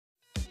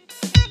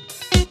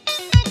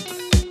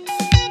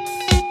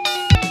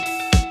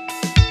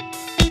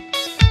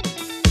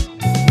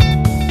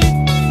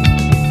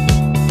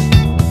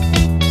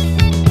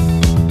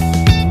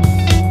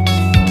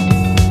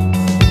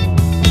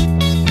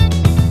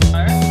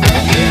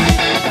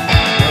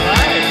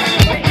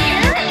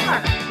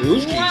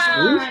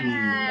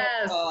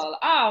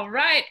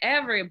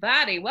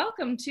everybody.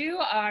 Welcome to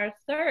our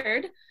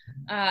third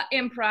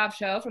improv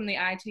show from the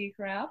IT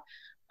crowd.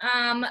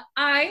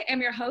 I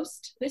am your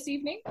host this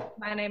evening.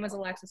 My name is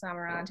Alexis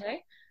Amarante.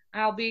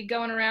 I'll be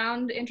going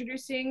around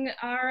introducing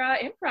our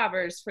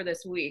improvers for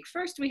this week.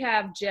 First, we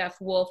have Jeff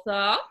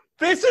Wolfthal.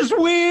 This is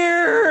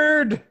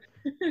weird!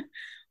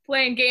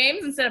 Playing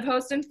games instead of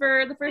hosting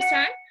for the first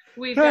time.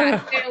 We've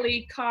got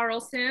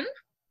Karlson.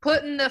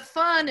 Putting the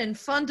fun and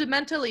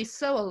fundamentally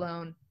so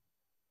alone.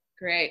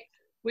 Great.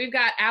 We've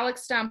got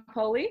Alex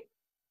Stompoly.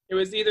 It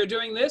was either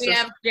doing this we or...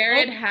 have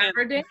Jared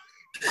Haverdink.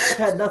 I've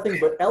had nothing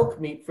but elk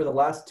meat for the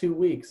last 2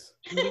 weeks.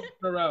 2 weeks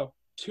in a row.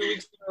 2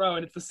 weeks in a row,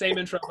 and it's the same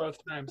intro both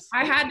times.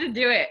 I had to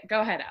do it.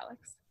 Go ahead,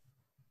 Alex.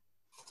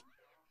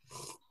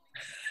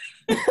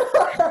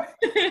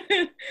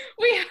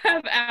 We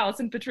have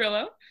Allison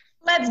Petrillo.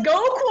 Let's go,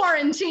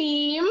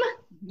 quarantine.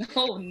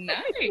 Oh,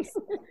 nice.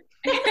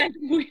 And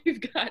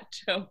we've got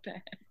Joe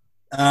Penn.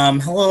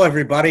 Hello,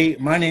 everybody.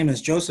 My name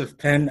is Joseph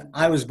Penn.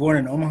 I was born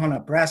in Omaha,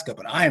 Nebraska,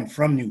 but I am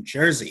from New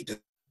Jersey.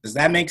 Does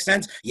that make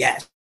sense?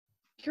 Yes.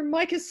 Your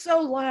mic is so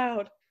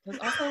loud. It was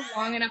also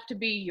long enough to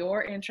be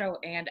your intro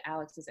and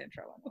Alex's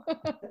intro.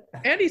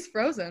 And he's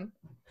frozen.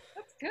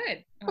 That's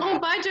good. Oh,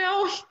 bye,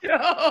 Joe.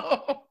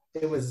 No.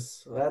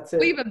 That's it.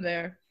 Leave him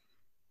there.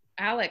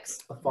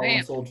 Alex, A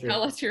fallen soldier.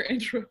 tell us your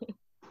intro.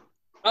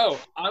 Oh,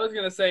 I was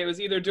going to say it was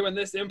either doing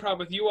this improv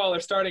with you all or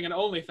starting an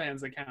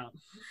OnlyFans account.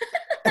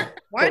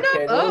 Why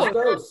Okay, not both?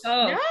 those.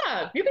 Oh,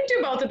 Yeah, you can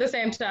do both at the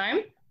same time.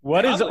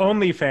 What is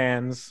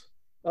OnlyFans?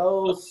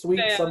 Oh,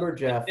 sweet OnlyFans summer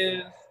Jeff.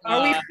 Is,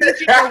 Are we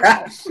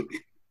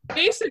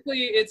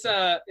basically, it's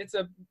a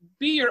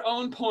be your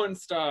own porn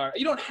star.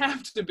 You don't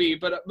have to be,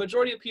 but a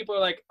majority of people are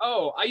like,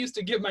 oh, I used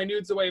to give my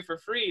nudes away for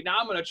free. Now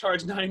I'm going to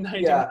charge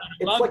 $9.99 Yeah,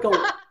 a month.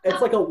 it's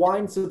like a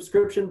wine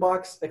subscription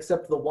box,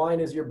 except the wine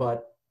is your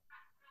butt.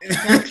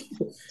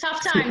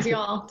 Tough times,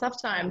 y'all.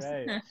 Tough times.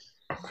 Right.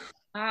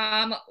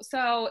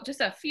 So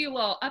just a few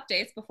little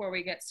updates before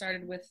we get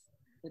started with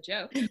the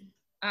joke.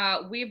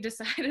 We've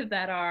decided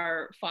that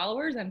our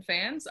followers and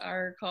fans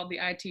are called the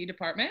IT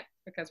department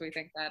because we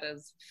think that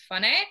is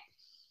funny.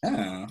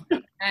 Oh.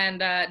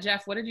 And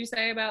Jeff, what did you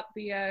say about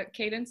the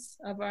cadence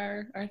of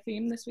our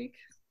theme this week?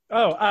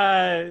 So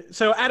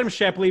Adam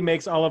Shepley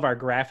makes all of our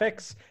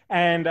graphics,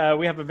 and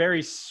we have a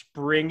very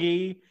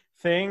springy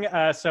thing.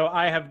 So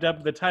I have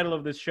dubbed the title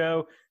of this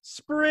show,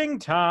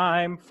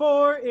 Springtime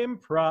for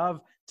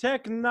Improv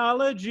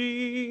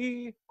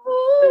Technology.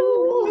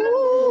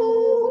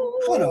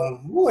 What a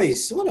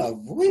voice. What a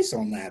voice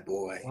on that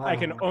boy. Wow. I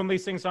can only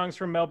sing songs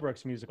from Mel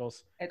Brooks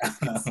musicals.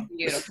 It's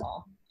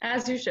beautiful.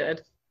 As you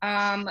should.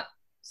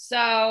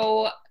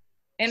 So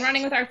in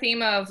running with our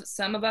theme of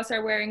some of us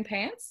are wearing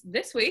pants,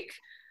 this week,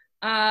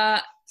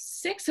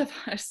 6 of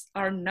us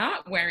are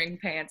not wearing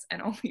pants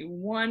and only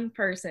one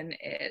person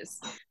is.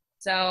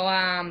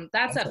 So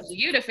that's up to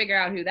you to figure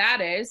out who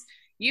that is.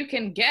 You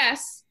can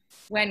guess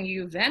when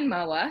you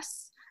Venmo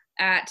us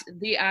at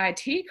the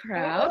IT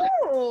crowd.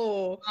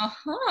 Oh.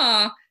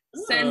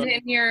 Send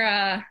in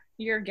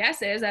your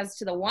guesses as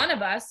to the one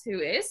of us who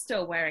is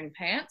still wearing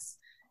pants.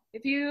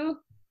 If you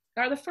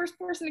are the first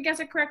person to guess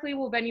it correctly,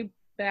 we'll Venmo you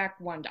back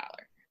 $1.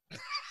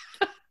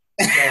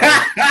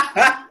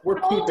 We're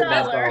keeping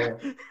that dollar.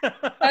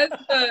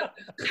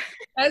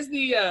 As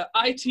the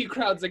IT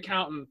crowd's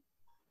accountant,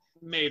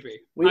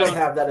 maybe. We don't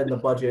have that in the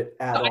budget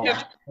at all.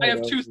 I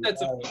have 2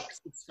 sets of books.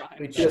 It's fine.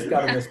 We just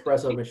got an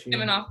espresso machine.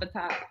 Giving off the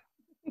top.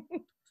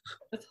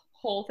 This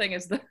whole thing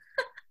is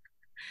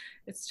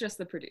it's just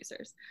the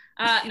producers.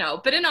 No,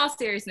 but in all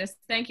seriousness,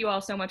 thank you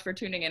all so much for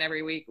tuning in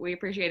every week. We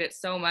appreciate it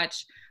so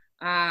much.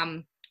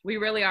 We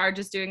really are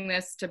just doing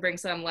this to bring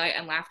some light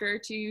and laughter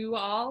to you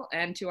all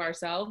and to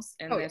ourselves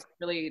in this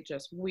really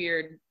just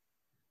weird,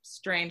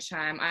 strange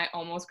time. I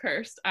almost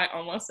cursed. I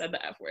almost said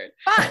the F word.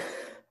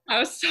 I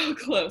was so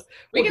close.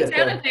 We can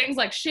say other things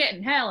like shit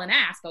and hell and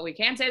ass, but we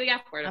can't say the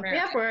F word. Not the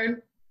F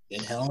word.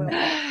 In hell.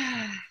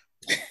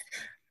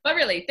 But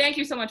really, thank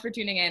you so much for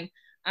tuning in.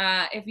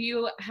 If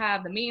you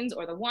have the means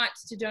or the want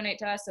to donate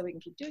to us so we can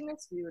keep doing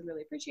this, we would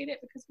really appreciate it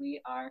because we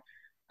are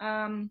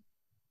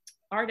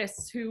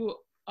artists who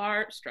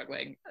are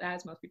struggling,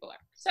 as most people are.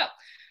 So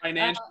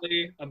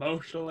Financially,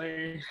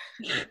 emotionally.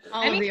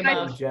 All of the any kind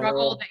of above.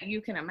 struggle that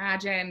you can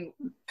imagine,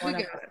 one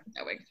of us is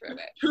going through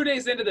it. 2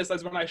 days into this,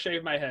 that's when I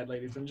shave my head,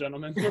 ladies and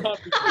gentlemen.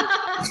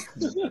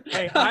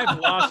 Hey, I've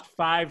lost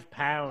 5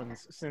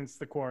 pounds since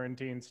the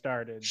quarantine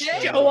started.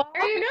 There you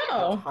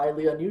go.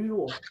 Highly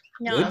unusual.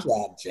 Good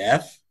job,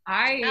 Jeff.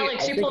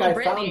 Alex, I you think pulled I a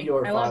Britney. found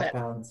your I love 5 it.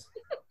 pounds.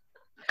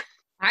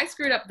 I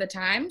screwed up the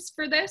times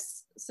for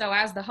this, so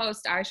as the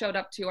host, I showed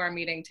up to our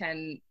meeting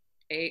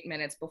 8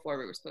 minutes before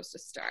we were supposed to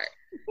start.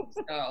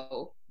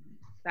 So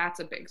that's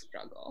a big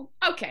struggle.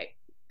 Okay,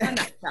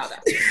 enough about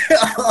that.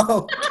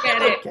 Oh,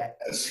 Get it? Okay.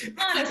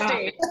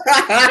 Honesty.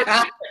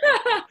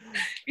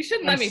 You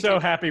shouldn't let I'm me. so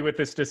happy with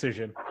this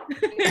decision. All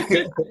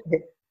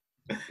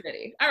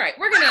right,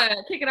 we're gonna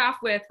kick it off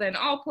with an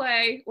all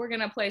play. We're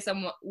gonna play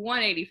some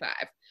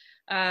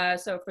 185.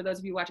 So for those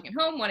of you watching at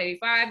home,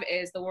 185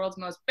 is the world's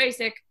most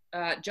basic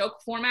joke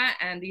format,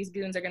 and these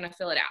goons are going to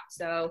fill it out.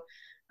 So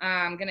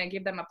I'm going to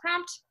give them a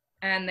prompt,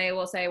 and they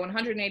will say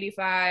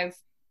 185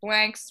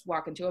 blanks,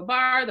 walk into a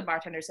bar. The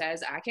bartender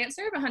says, I can't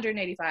serve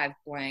 185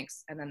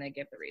 blanks, and then they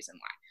give the reason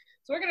why.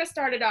 So we're going to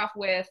start it off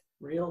with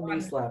Real knee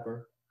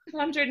slapper.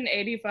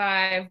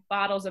 185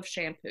 bottles of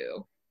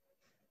shampoo.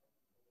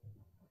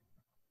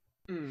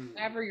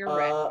 Whenever you're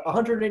ready.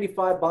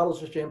 185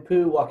 bottles of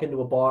shampoo, walk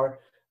into a bar.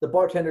 The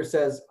bartender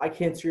says, I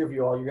can't serve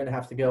you all. You're going to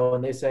have to go.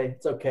 And they say,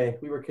 it's okay.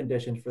 We were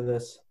conditioned for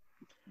this.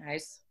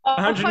 Nice.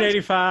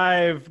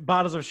 185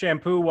 bottles of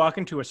shampoo, walk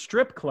into a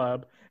strip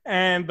club.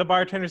 And the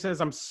bartender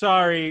says, I'm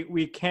sorry,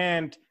 we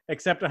can't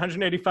accept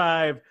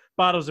 185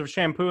 bottles of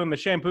shampoo. And the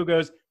shampoo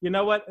goes, you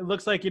know what? It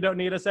looks like you don't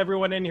need us.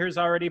 Everyone in here is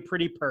already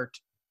pretty pert.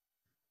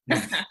 One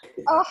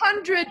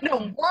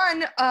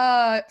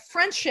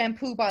French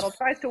shampoo bottle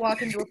tries to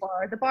walk into a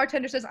bar. The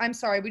bartender says, I'm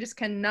sorry, we just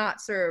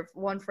cannot serve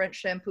one French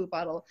shampoo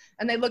bottle.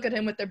 And they look at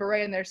him with their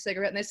beret and their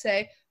cigarette and they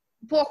say,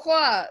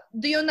 Pourquoi?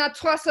 Do you not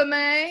trust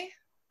me?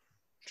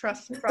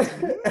 Trust me.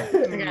 I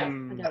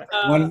got it.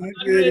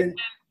 100.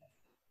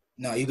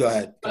 No, you go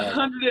ahead.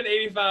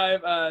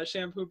 185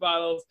 shampoo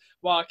bottles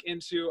walk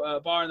into a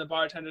bar, and the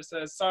bartender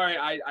says, sorry,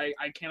 I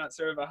cannot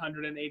serve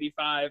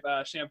 185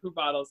 shampoo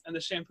bottles. And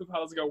the shampoo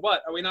bottles go,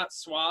 what? Are we not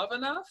suave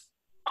enough?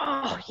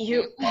 Oh,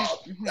 you.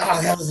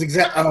 That was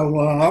exactly. I'm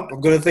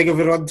going to think of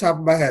it on the top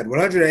of my head.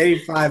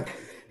 185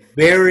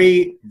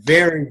 very,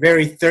 very,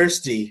 very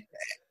thirsty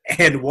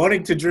and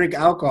wanting to drink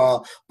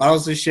alcohol,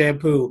 bottles of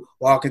shampoo,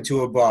 walk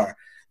into a bar.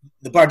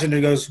 The bartender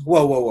goes,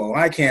 whoa,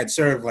 I can't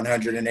serve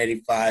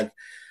 185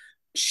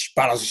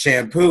 bottles of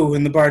shampoo.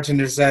 And the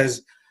bartender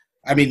says,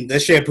 the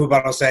shampoo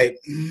bottle say,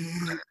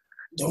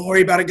 don't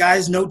worry about it,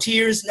 guys. No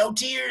tears.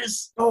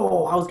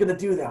 Oh, I was going to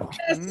do that.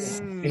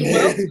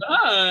 Well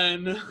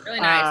done. Really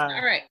nice.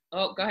 All right.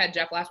 Oh, go ahead,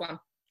 Jeff. Last one.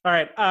 All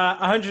right.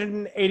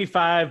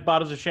 185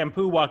 bottles of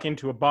shampoo walk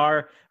into a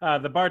bar.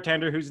 The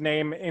bartender, whose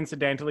name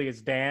incidentally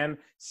is Dan,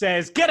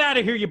 says, get out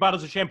of here, you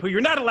bottles of shampoo.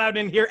 You're not allowed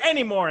in here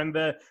anymore. And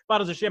the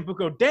bottles of shampoo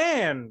go,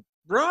 Dan,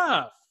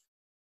 rough.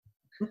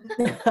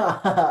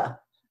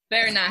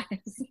 Very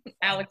nice.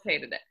 Alex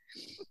hated it.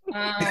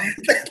 I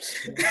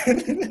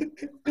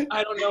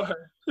don't know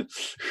her.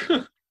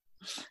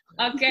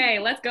 Okay,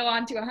 let's go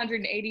on to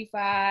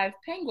 185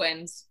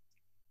 penguins.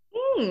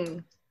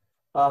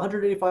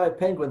 185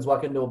 penguins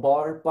walk into a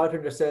bar.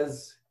 Bartender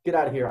says, get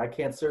out of here. I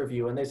can't serve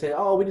you. And they say,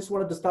 oh, we just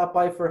wanted to stop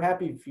by for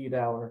Happy Feet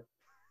Hour.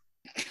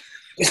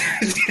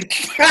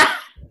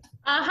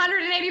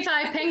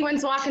 185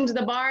 penguins walk into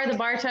the bar. The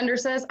bartender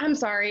says, I'm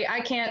sorry,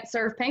 I can't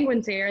serve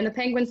penguins here. And the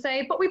penguins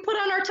say, but we put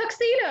on our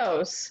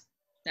tuxedos.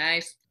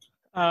 Nice.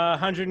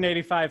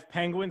 185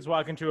 penguins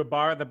walk into a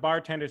bar. The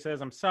bartender says,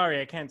 I'm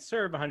sorry, I can't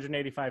serve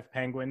 185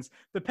 penguins.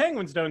 The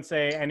penguins don't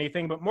say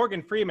anything, but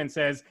Morgan Freeman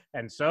says,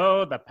 and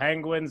so the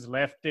penguins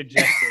left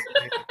dejected.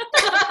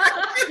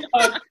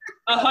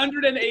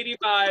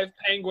 185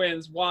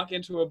 penguins walk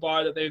into a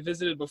bar that they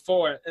visited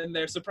before, and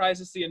they're surprised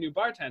to see a new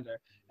bartender.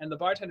 And the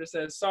bartender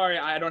says, sorry,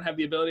 I don't have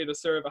the ability to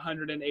serve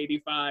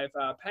 185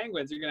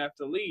 penguins. You're going to have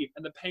to leave.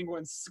 And the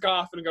penguins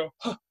scoff and go,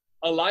 huh,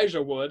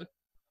 Elijah would.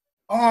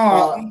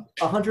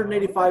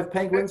 185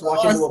 penguins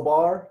walk into a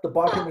bar. The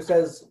bartender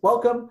says,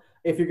 welcome.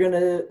 If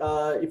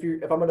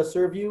I'm gonna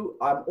serve you,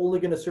 I'm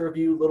only gonna serve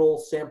you little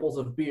samples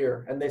of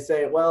beer. And they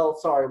say, well,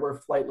 sorry, we're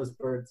flightless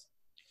birds.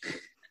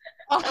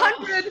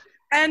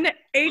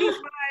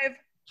 185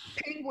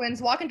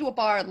 penguins walk into a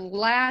bar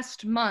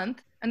last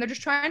month and they're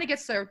just trying to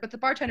get served, but the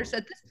bartender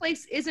said, this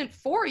place isn't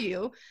for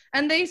you.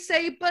 And they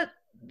say, but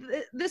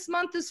this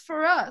month is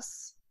for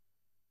us.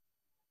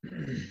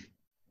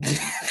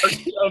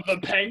 Of the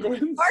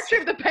penguins? March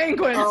of the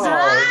Penguins.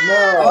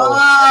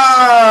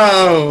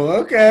 Oh,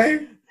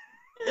 okay.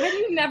 Have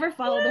you never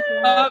followed the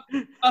format?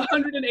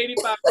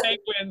 185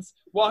 penguins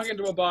walk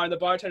into a bar, and the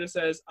bartender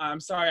says,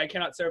 I'm sorry, I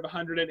cannot serve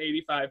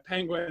 185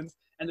 penguins.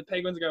 And the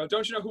penguins go,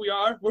 don't you know who we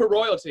are? We're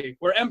royalty.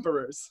 We're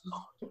emperors.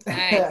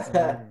 Nice.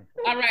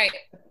 All right.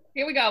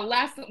 Here we go.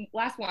 Last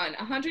one.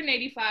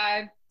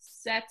 185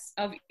 sets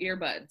of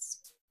earbuds.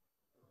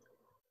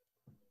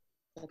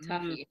 A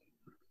toughie.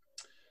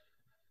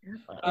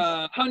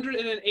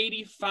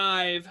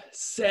 185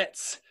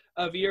 sets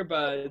of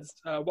earbuds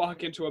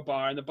walk into a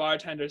bar, and the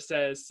bartender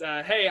says,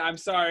 hey, I'm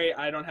sorry,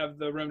 I don't have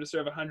the room to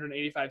serve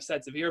 185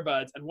 sets of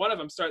earbuds. And one of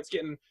them starts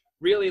getting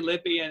really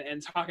lippy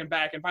and talking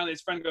back, and finally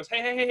his friend goes,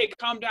 hey,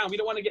 calm down. We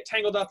don't want to get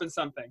tangled up in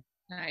something.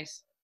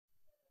 Nice.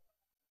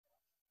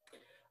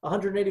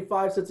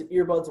 185 sets of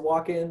earbuds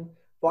walk in.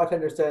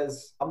 Bartender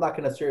says, I'm not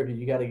going to serve you.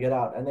 You got to get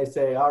out. And they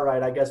say, all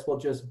right, I guess we'll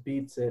just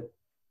beats it.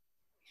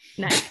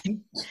 Nice.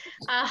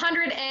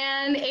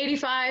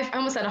 185, I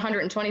almost said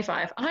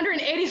 125.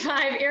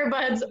 185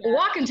 earbuds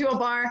walk into a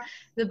bar.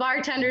 The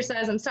bartender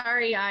says, I'm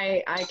sorry,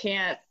 I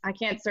can't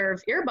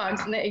serve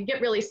earbuds. And they get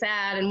really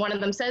sad. And one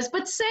of them says,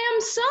 but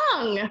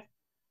Samsung.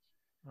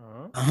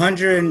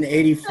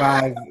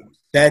 185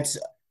 sets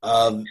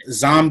of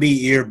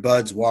zombie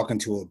earbuds walk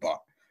into a bar.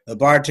 The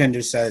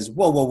bartender says,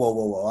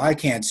 whoa. I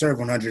can't serve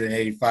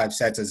 185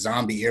 sets of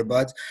zombie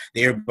earbuds.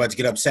 The earbuds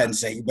get upset and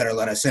say, you better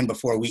let us in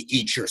before we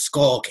eat your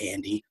skull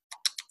candy.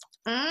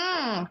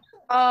 Mm.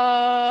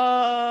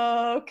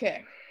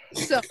 Okay.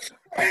 So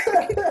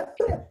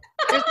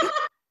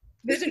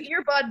there's an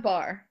earbud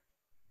bar,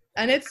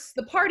 and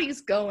the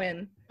party's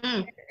going.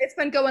 It's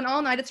been going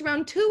all night. It's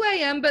around 2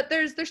 a.m., but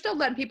they're still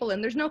letting people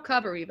in. There's no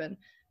cover even.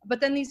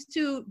 But then these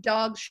two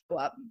dogs show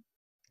up,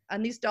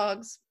 and these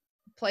dogs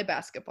play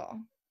basketball.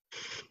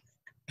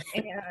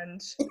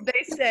 And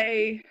they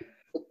say,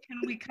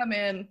 can we come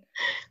in?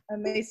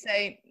 And they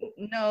say,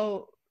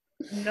 no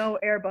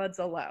earbuds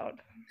allowed.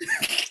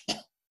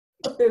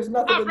 But there's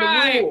nothing in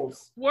the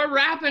rules. We're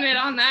wrapping it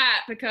on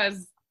that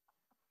because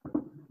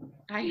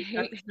I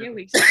hate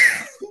Haley.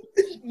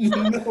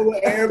 No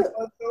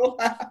earbuds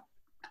allowed.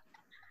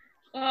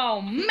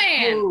 Oh,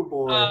 man. Oh,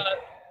 boy.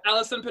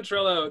 Allison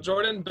Petrillo,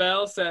 Jordan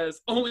Bell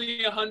says,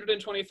 only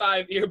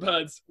 125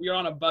 earbuds. We are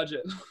on a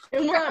budget.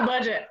 And we're on a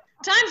budget.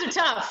 Times are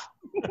tough.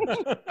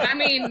 I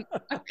mean,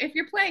 if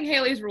you're playing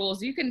Haley's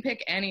rules, you can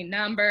pick any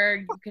number.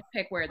 You can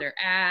pick where they're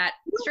at.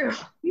 It's true.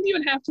 You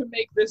don't even have to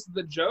make this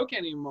the joke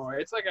anymore.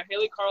 It's like a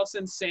Haley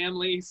Karlson, Sam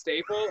Lee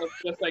staple of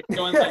just like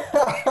going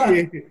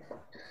like,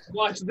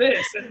 watch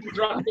this and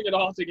dropping it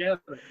all together.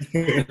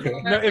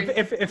 No,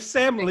 if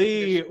Sam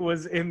Lee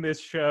was in this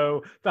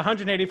show, the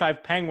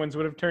 185 penguins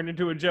would have turned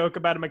into a joke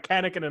about a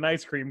mechanic and an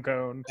ice cream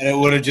cone. And it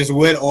would have just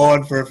went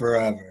on for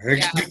forever.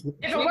 Yeah. If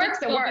it works,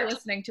 it We'll be works.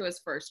 listening to his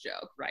first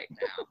joke right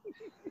now.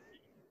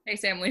 Hey,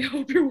 Sam Lee,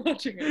 hope you're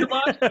watching it.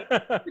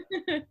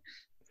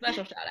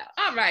 Special shout out.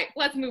 All right,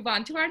 let's move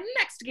on to our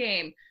next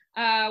game.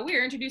 We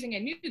are introducing a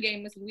new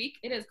game this week.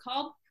 It is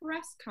called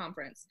Press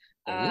Conference.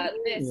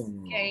 This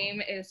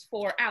game is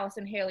for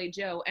Allison, Haley,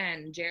 Joe,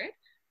 and Jared.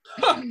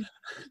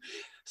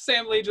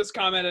 Sam Lee just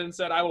commented and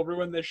said, I will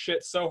ruin this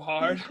shit so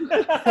hard.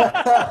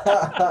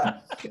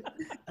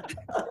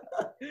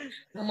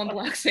 Someone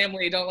block Sam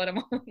Lee. Don't let him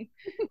on.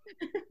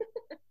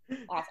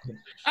 Awesome.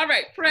 All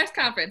right, press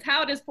conference.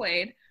 How it is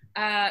played.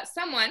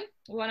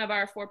 One of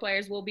our 4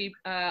 players, will be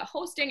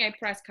hosting a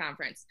press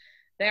conference.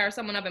 They are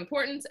someone of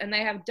importance, and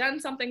they have done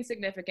something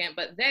significant,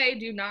 but they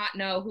do not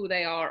know who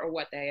they are or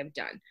what they have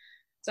done.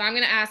 So I'm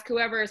going to ask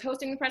whoever is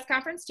hosting the press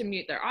conference to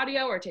mute their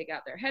audio or take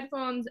out their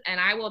headphones,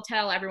 and I will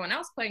tell everyone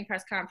else playing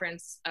press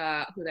conference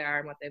who they are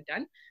and what they've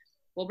done.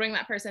 We'll bring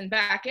that person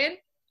back in,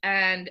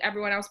 and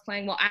everyone else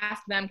playing will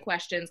ask them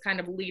questions, kind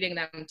of leading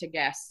them to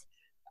guess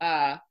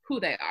who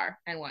they are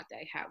and what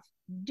they have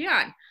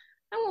done.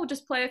 And we'll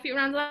just play a few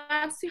rounds of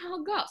that and see how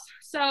it goes.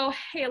 So,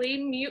 Haley,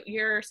 mute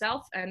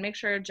yourself and make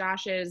sure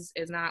Josh is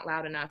not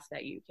loud enough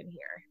that you can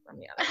hear from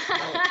the other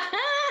side.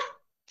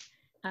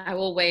 I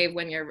will wave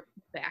when you're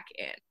back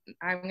in.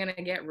 I'm going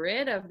to get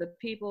rid of the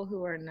people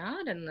who are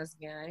not in this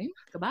game.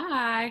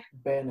 Goodbye.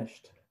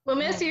 Banished. We'll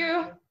miss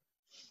you.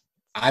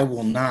 I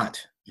will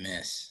not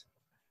miss.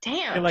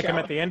 Damn. I feel like I'm Joe.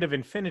 at the end of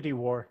Infinity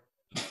War.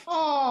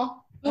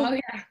 Oh. Oh,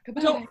 yeah.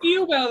 Goodbye. Don't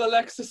feel well,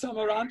 Alexis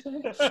Amarante.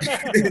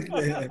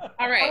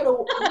 All right.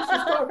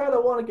 I kind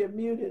of want to get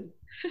muted.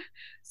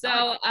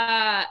 So,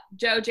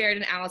 Joe, Jared,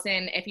 and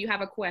Allison, if you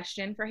have a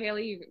question for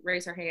Haley, you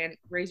raise your hand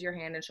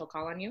and she'll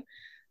call on you.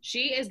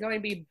 She is going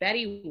to be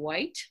Betty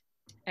White,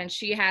 and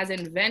she has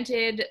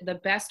invented the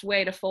best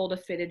way to fold a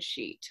fitted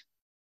sheet.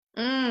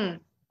 And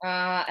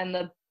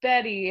the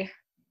Betty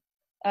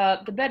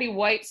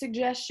White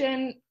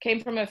suggestion came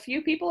from a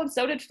few people, and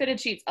so did fitted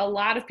sheets. A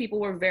lot of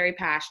people were very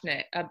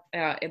passionate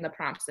in the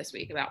prompts this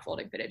week about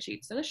folding fitted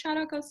sheets. So the shout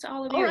out goes to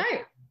all of you. All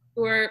right.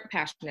 Who are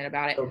passionate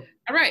about it. So,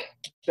 all right.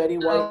 Betty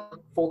White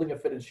folding a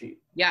fitted sheet.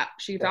 Yeah,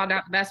 she found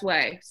out the best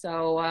way.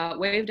 So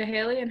wave to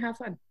Haley and have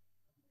fun.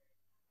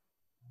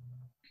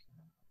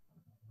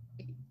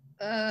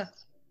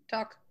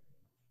 Talk.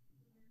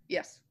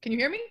 Yes. Can you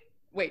hear me?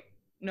 Wait.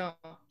 No.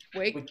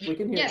 Wait. We can hear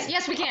you.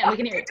 Yes, we can. We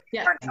can hear you.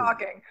 Yeah. Start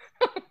talking.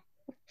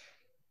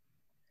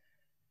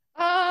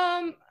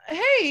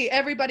 Hey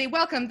everybody,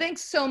 welcome.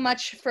 Thanks so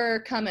much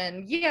for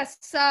coming. Yes,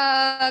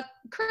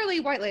 curly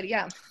white lady,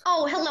 yeah.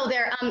 Oh, hello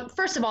there.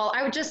 First of all,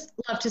 I would just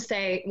love to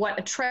say what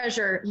a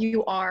treasure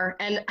you are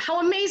and how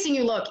amazing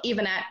you look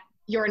even at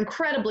your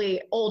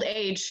incredibly old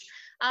age.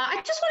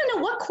 I just want to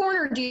know, what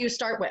corner do you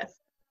start with?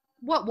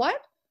 What?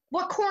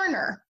 What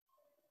corner?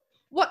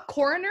 What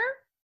coroner?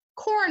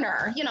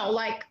 Corner,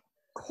 like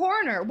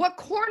corner. What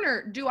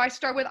corner do I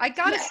start with? I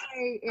gotta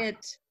say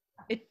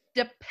it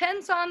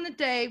depends on the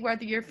day,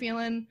 whether you're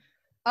feeling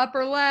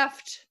upper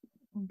left,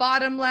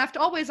 bottom left,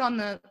 always on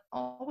the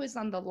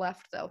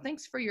left though.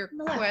 Thanks for your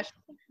question.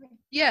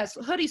 Yes,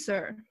 hoodie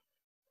sir.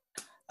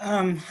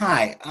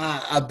 Hi,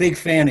 a big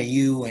fan of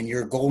you and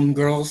your Golden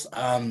Girls,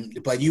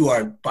 but you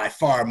are by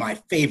far my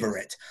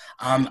favorite.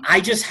 I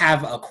just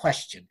have a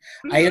question.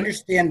 I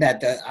understand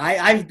that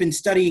I've been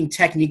studying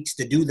techniques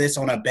to do this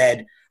on a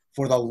bed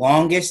for the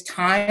longest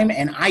time,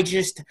 and I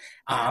just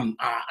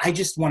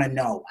want to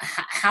know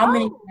how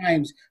many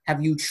times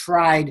have you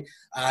tried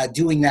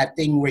doing that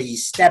thing where you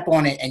step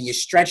on it and you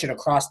stretch it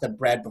across the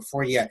bread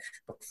before you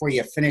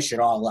finish it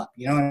all up?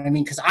 You know what I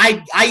mean? Because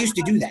I used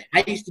to do that.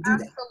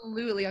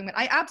 Absolutely, young man.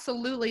 I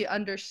absolutely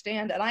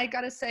understand, and I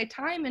gotta say,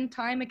 time and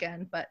time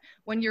again. But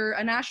when you're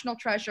a national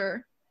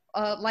treasure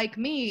like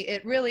me,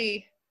 it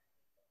really.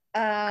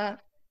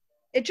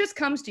 It just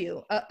comes to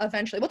you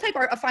eventually. We'll take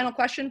a final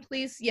question,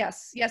 please.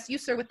 Yes, you,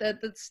 sir, with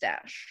the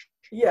stash.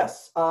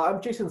 Yes,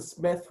 I'm Jason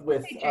Smith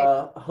with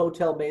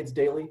Hotel Maids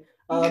Daily.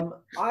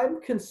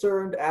 I'm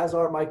concerned, as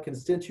are my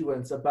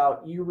constituents,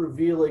 about you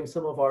revealing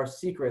some of our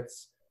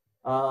secrets.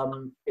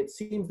 It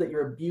seems that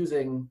you're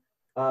abusing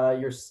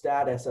your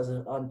status as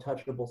an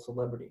untouchable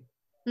celebrity.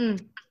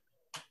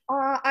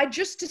 I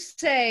just to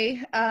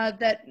say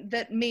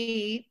that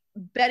me,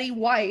 Betty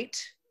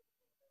White,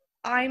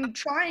 I'm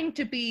trying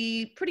to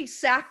be pretty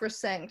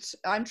sacrosanct.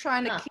 I'm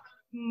trying to keep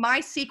my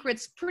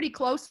secrets pretty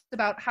close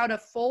about how to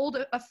fold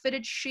a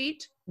fitted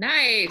sheet.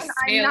 Nice,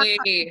 I'm not Haley.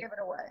 going to give it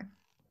away.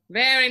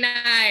 Very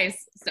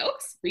nice. So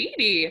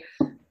speedy.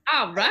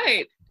 All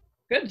right.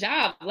 Good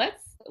job.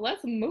 Let's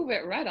move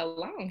it right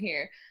along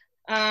here.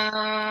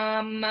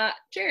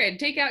 Jared,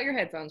 take out your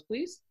headphones,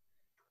 please.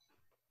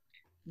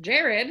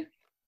 Jared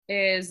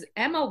is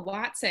Emma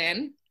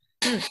Watson.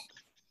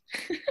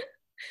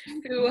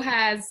 Who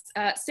has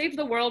saved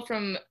the world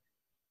from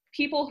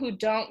people who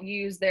don't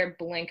use their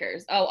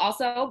blinkers. Oh,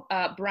 also,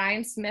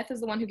 Brian Smith is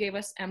the one who gave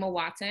us Emma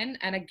Watson.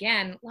 And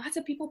again, lots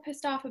of people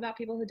pissed off about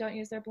people who don't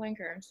use their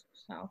blinkers.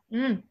 So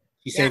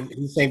He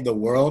saved the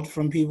world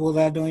from people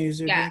that don't use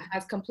their blinkers?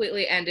 has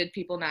completely ended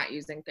people not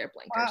using their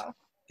blinkers. Wow.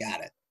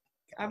 Got it.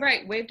 All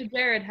right, wave to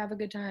Jared. Have a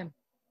good time.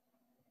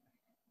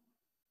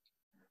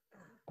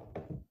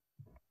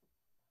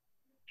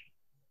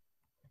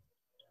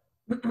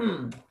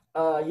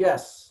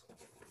 Yes.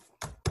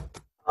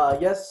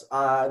 Yes,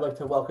 I'd like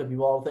to welcome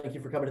you all. Thank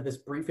you for coming to this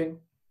briefing.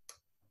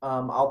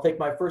 I'll take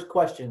my first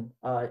question.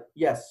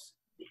 Yes,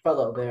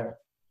 fellow there.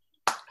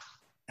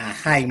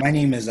 Hi, my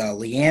name is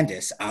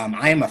Leandis.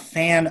 I am a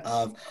fan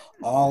of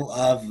all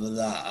of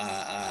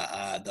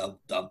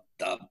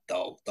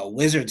the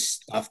wizard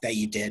stuff that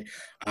you did.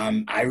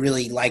 I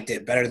really liked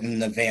it better than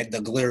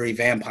the glittery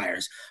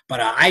vampires.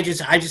 But I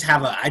just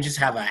have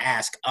a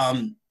ask.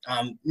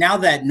 Now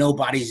that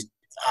nobody's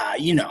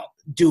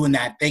doing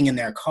that thing in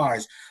their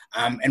cars,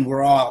 and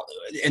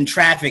and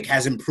traffic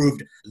has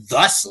improved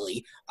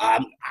thusly.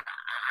 I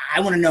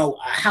want to know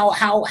how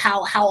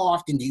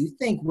often do you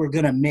think we're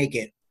gonna make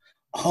it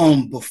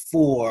home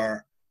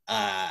before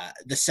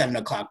the 7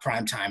 o'clock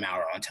primetime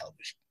hour on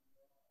television?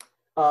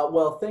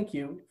 Well, thank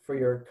you for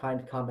your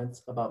kind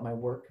comments about my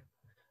work.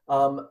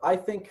 I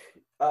think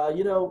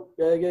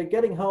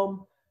getting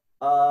home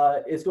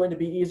is going to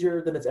be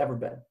easier than it's ever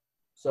been.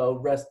 So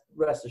rest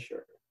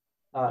assured.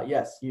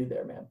 Yes, you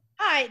there, ma'am.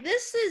 Hi,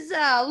 this is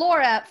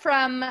Laura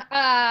from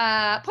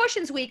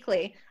Potions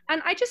Weekly,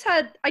 and I just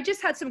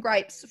had some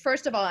gripes.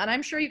 First of all, and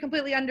I'm sure you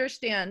completely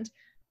understand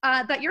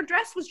that your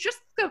dress was just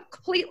the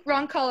complete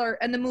wrong color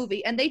in the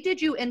movie, and they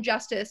did you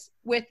injustice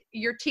with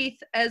your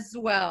teeth as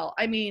well.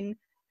 I mean,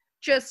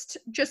 just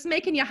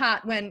making you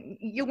hot when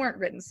you weren't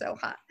written so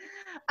hot.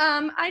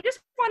 I just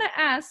want to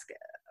ask,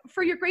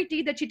 for your great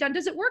deed that you've done,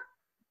 does it work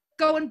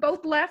going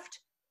both left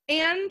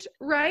and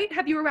right?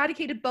 Have you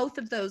eradicated both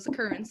of those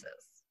occurrences?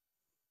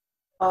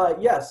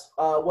 Yes.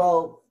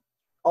 Well,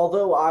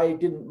 although I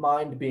didn't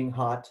mind being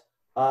hot,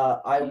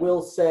 I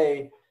will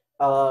say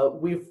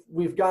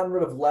we've gotten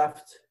rid of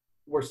left.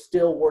 We're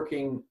still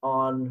working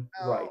on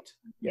right.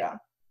 Yeah.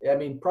 I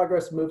mean,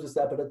 progress moves a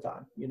step at a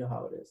time. You know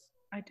how it is.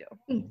 I do.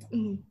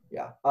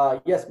 Yeah.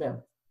 Yes,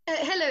 ma'am.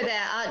 Hello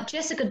there,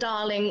 Jessica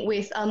Darling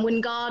with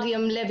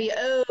Wingardium Levy.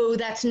 Oh,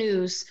 that's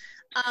news.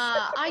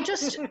 I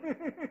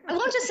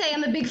want to say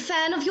I'm a big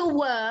fan of your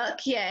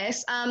work,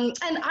 yes. And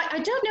I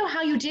don't know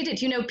how you did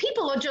it. You know,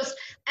 people are just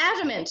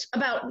adamant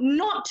about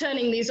not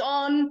turning these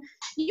on.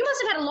 You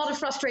must have had a lot of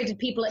frustrated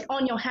people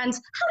on your hands.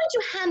 How did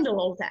you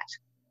handle all that?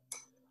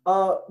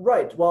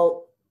 Right.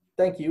 Well,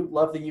 thank you.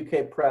 Love the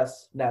UK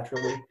press,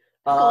 naturally.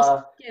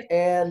 Yes.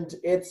 And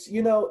it's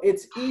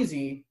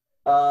easy.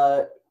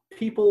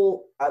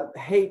 People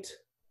hate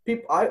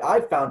people.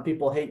 I found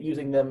people hate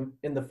using them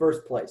in the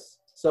first place.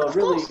 So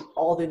really,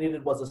 all they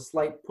needed was a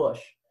slight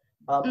push.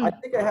 I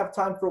think I have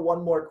time for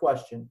one more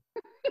question.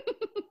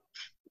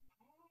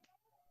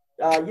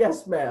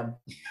 Yes, ma'am.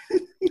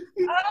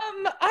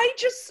 I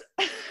just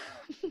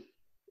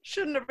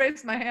shouldn't have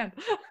raised my hand.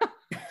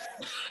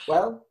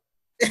 Well,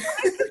 I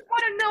just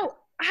want to know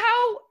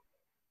how,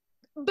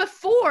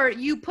 before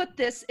you put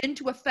this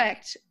into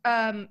effect,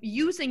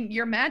 using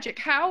your magic,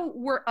 how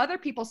were other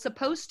people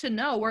supposed to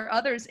know where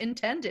others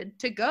intended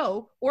to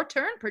go or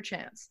turn,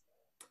 perchance?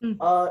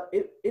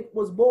 It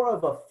was more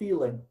of a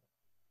feeling.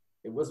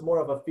 It was more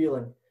of a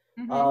feeling.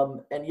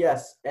 And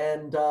yes,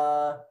 and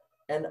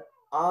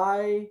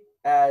I,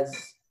 as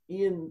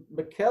Ian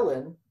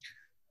McKellen.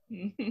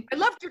 I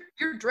loved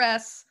your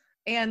dress,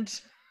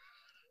 and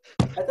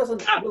That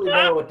doesn't really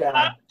narrow it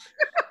down.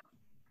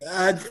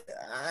 I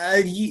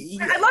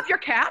love your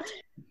cat.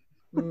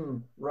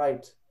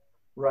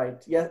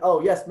 Right. Yes.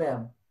 Oh, yes,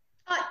 ma'am.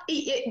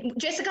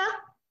 Jessica?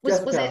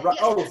 Jessica. Right. Yes.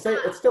 Oh, say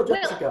it's still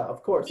Jessica,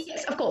 of course.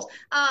 Yes, of course.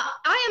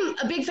 I am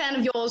a big fan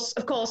of yours,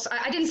 of course.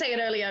 I didn't say it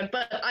earlier,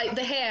 but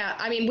the hair,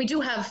 I mean, we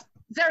do have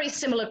very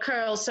similar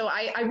curls, so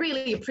I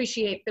really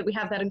appreciate that we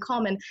have that in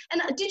common.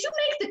 And did you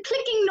make the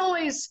clicking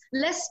noise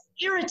less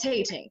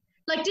irritating?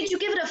 Like, did you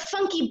give it a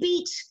funky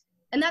beat,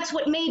 and that's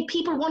what made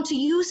people want to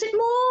use it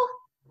more?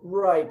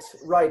 Right.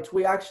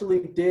 We actually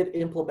did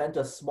implement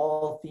a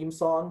small theme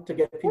song to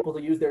get people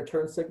to use their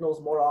turn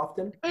signals more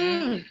often.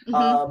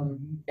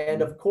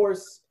 And of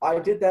course, I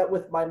did that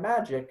with my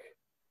magic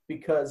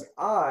because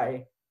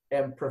I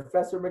am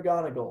Professor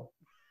McGonagall.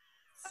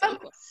 So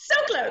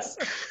close.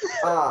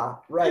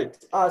 Right.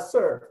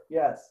 Sir,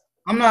 yes.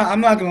 I'm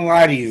not gonna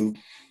lie to you.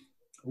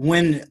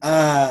 When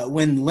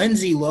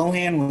Lindsay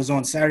Lohan was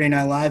on Saturday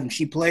Night Live and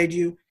she played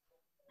you,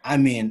 I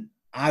mean,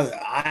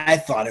 I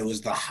thought it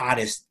was the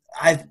hottest.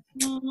 I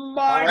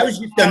was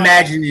just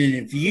imagining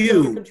if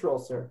you control,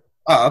 sir.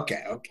 Oh,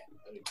 okay. Let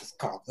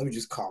me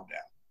just calm down.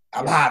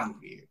 I'm hot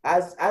for you.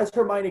 As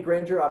Hermione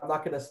Granger, I'm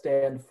not going to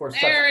stand for such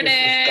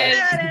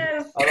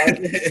disrespect. All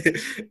right.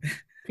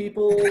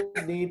 People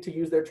need to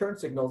use their turn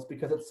signals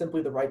because it's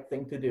simply the right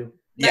thing to do.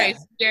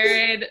 Nice,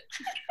 Jared.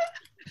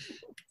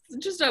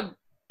 Just a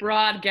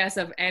broad guess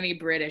of any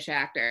British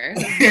actor.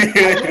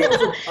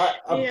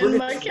 a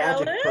British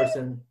magic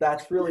person.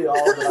 That's really all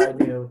that I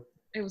knew.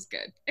 It was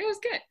good.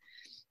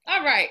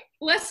 All right,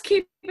 let's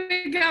keep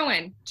it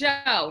going.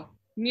 Joe,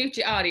 mute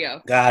your audio.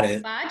 Got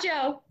it. Bye,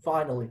 Joe.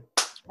 Finally.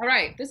 All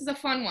right, this is a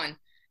fun one.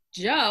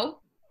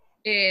 Joe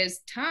is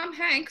Tom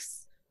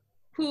Hanks,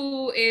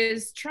 who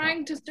is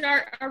trying to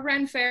start a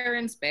Ren Fair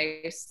in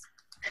space.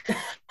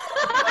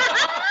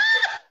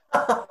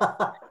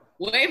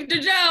 Wave to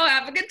Joe.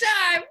 Have a good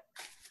time.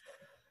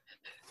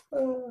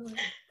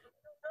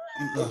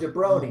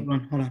 Jabroni.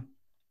 Hold on.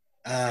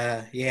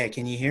 Yeah,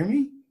 can you hear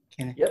me?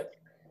 Yep.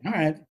 All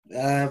right.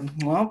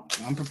 Well,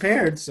 I'm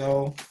prepared.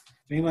 So if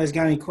anybody's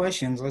got any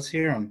questions, let's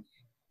hear them.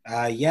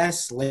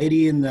 Yes,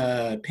 lady in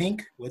the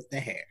pink with the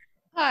hair.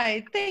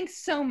 Hi, thanks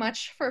so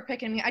much for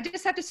picking me. I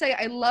just have to say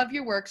I love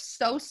your work.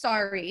 So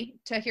sorry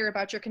to hear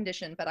about your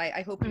condition, but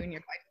I hope you and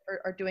your wife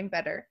are doing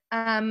better.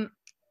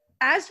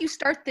 As you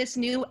start this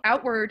new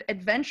outward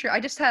adventure,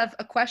 I just have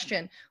a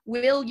question.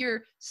 Will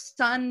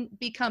son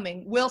be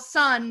coming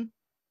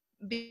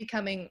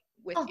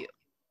with you?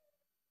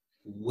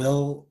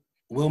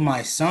 Will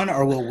my son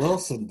or will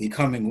Wilson be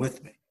coming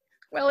with me?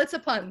 Well, it's a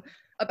pun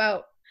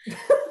about...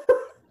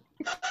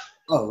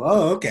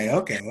 Okay.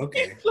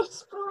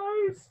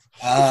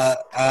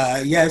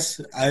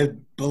 Yes, I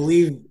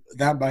believe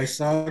that my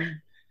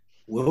son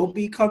will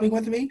be coming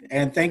with me,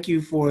 and thank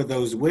you for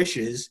those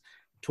wishes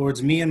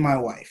towards me and my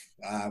wife.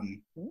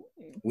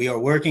 We are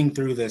working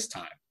through this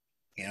time.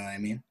 You know what I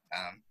mean?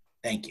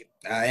 Thank you.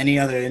 Any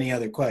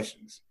other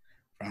questions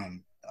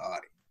from the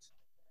audience?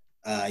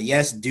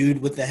 Yes,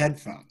 dude with the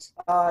headphones.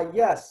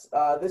 Yes,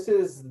 this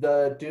is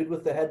the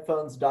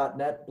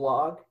dudewiththeheadphones.net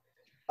blog.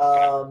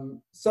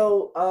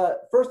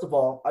 First of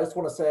all, I just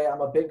want to say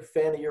I'm a big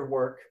fan of your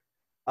work,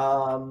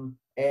 and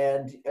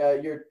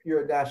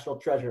you're a national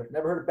treasure.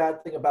 Never heard a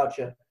bad thing about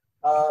you.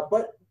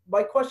 But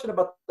my question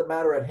about the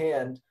matter at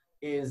hand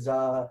is,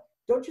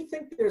 don't you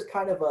think there's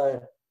kind of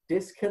a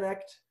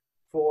disconnect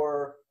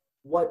for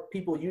what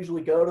people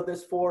usually go to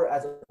this for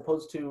as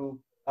opposed to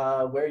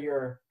where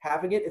you're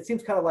having it? It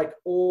seems kind of like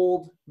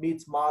old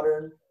meets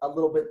modern a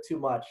little bit too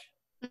much.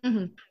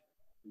 Mm-hmm.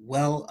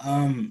 Well,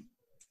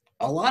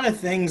 a lot of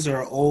things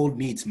are old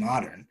meets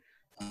modern.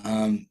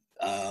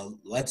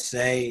 Let's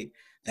say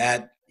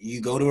that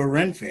you go to a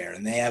Ren Fair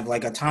and they have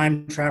like a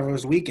time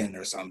traveler's weekend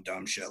or some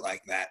dumb shit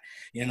like that.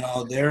 You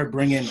know, they're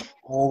bringing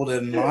old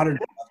and modern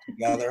stuff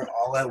together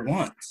all at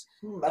once.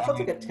 That sounds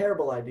like a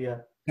terrible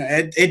idea.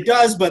 It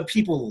does, but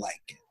people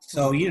like it.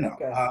 So, you know,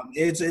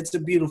 it's a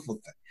beautiful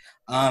thing.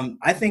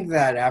 I think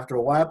that after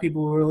a while,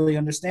 people will really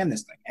understand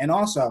this thing. And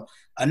also,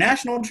 a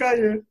national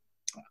treasure,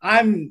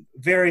 I'm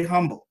very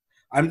humble.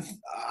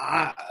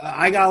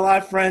 I got a lot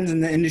of friends in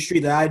the industry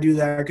that I do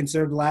that are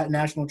considered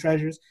national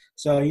treasures.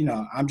 So, you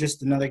know, I'm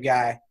just another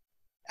guy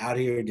out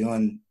here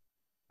doing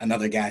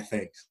another guy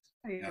things.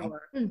 You know?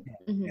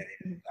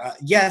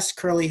 Yes,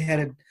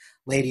 curly-headed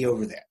lady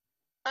over there.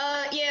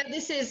 Yeah,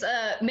 this is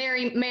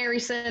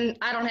Maryson.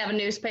 I don't have a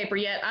newspaper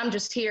yet. I'm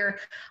just here.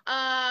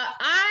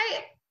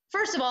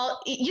 First of all,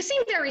 you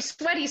seem very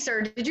sweaty,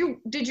 sir. Did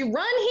you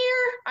run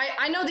here?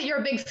 I know that you're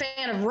a big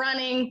fan of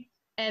running.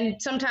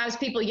 And sometimes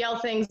people yell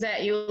things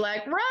at you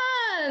like,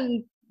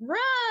 run.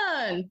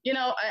 You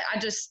know,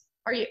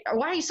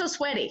 why are you so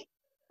sweaty?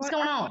 What's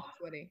going on?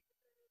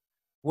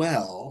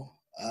 Well,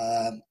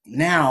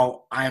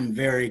 now I'm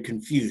very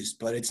confused,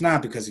 but it's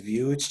not because of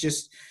you. It's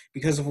just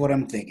because of what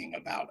I'm thinking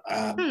about.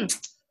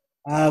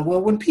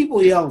 Well, when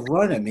people yell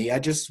run at me, I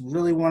just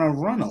really want to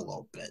run a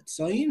little bit.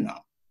 So, you know,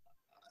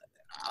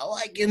 I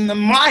like getting the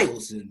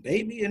miles in,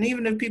 baby. And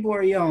even if people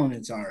are yelling,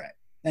 it's all right.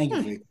 Thank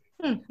you.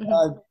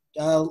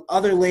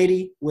 Other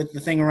lady with the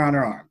thing around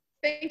her arm.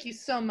 Thank you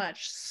so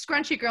much.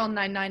 Scrunchy Girl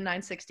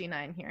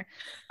 99969 here.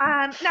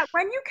 Now,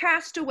 when you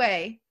cast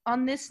away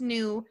on this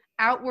new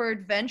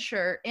outward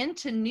venture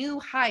into new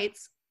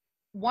heights,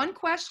 one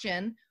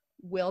question,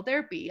 will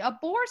there be a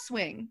boar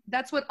swing?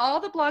 That's what all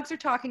the blogs are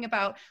talking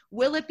about.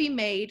 Will it be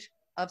made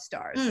of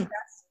stars?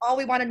 That's all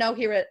we want to know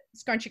here at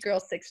Scrunchy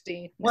Girl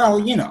 16.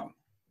 Well,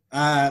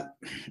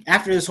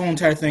 after this whole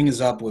entire thing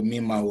is up with me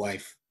and my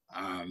wife,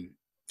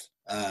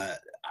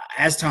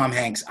 as Tom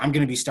Hanks, I'm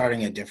going to be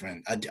starting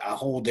a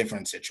whole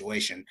different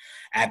situation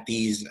at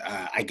these,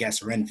 I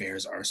guess, Ren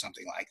fairs or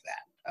something like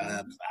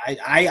that.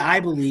 I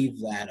believe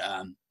that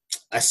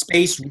a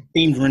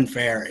space-themed Ren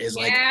fair is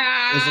like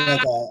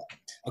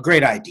a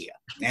great idea.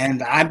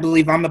 And I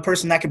believe I'm the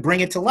person that could bring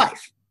it to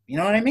life. You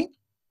know what I mean?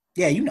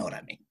 Yeah, you know what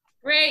I mean.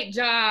 Great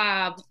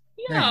job.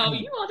 Yo,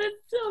 you all did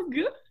so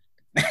good.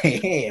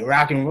 Hey,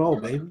 rock and roll,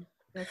 baby.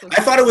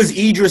 I thought it was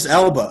Idris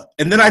Elba,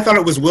 and then I thought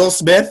it was Will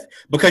Smith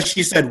because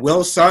she said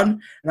Will's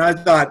son, and I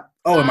thought,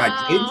 am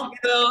I dating?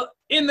 Well,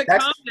 in the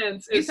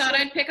comments, you thought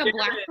I'd pick a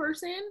black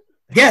person?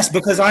 Yes,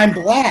 because I'm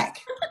black,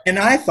 and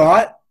I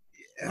thought,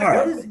 all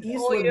right. What does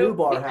Isla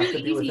Nubar have to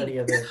do with any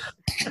of this?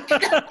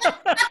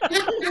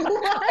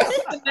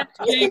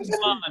 James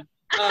Bond.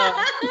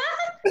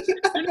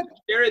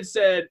 Jared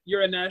said,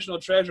 "You're a national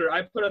treasure."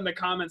 I put in the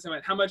comments and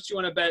went, "How much do you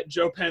want to bet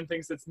Joe Penn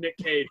thinks it's Nick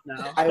Cage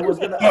now?" I was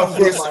gonna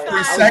for a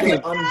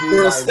second,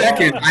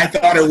 I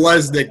thought it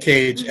was Nick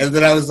Cage, and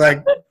then I was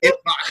like,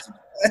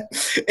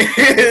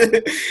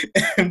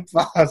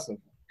 "Impossible."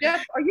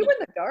 Jeff, are you in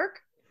the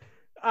dark?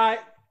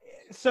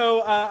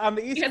 So on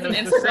the East Coast,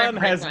 the sun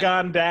has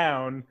gone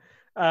down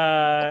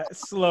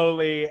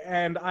slowly,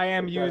 and I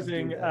am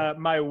using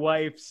my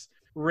wife's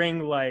ring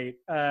light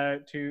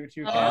to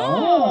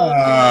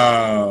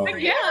Oh.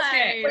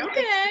 Okay.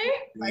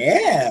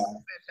 Yeah.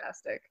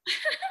 Fantastic.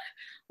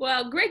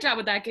 Well, great job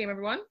with that game,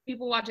 everyone.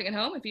 People watching at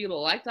home, if you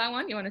like that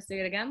one, you want to see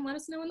it again, let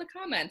us know in the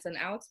comments, and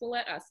Alex will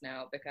let us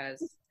know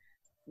because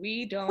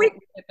we don't.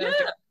 They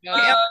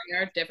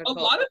are difficult.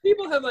 A lot of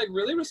people have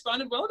really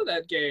responded well to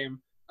that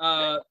game.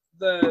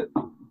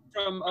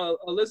 From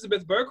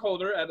Elizabeth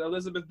Burkholder at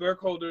Elizabeth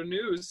Burkholder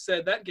News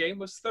said that game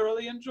was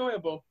thoroughly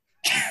enjoyable.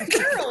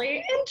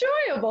 Thoroughly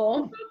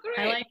enjoyable.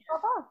 I like it.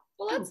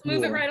 Well, let's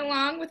move it right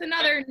along with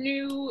another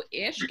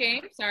new-ish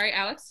game. Sorry,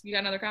 Alex, you got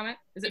another comment?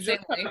 Is it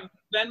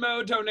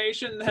Venmo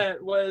donation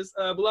that was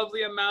a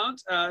lovely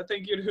amount.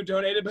 Thank you to who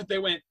donated, but they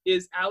went,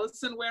 "Is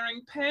Allison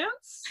wearing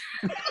pants?"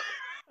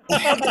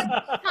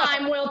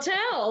 Time will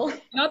tell.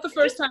 Not the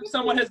first time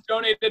someone has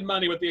donated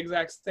money with the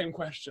exact same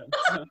question.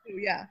 So.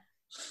 Yeah.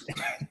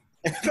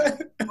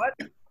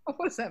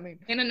 What does that mean?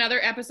 In another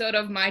episode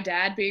of my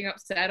dad being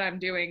upset I'm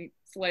doing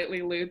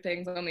slightly lewd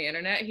things on the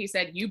internet, he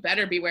said, "You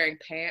better be wearing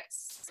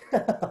pants."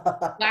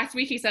 Last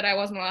week he said I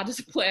wasn't allowed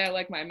to play I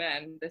Like My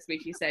Men. This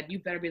week he said, "You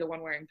better be the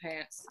one wearing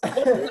pants." No.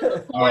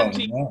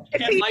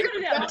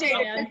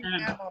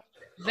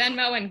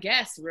 Venmo and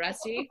guess,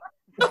 Rusty.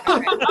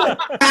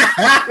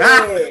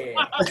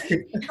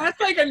 That's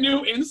like a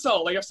new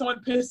insult. Like if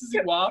someone pisses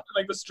you off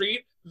in the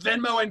street,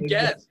 Venmo and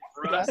guess,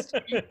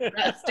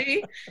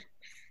 Rusty.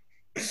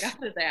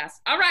 Got his ass.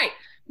 All right,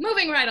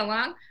 moving right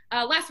along.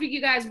 Last week you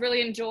guys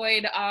really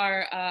enjoyed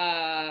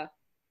our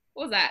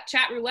what was that?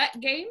 Chat roulette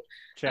game.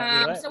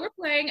 So we're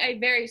playing a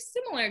very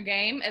similar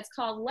game. It's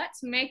called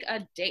Let's Make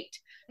a Date.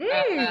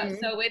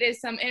 So it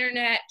is some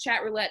internet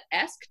chat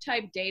roulette-esque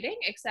type dating,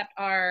 except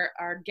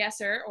our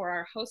guesser or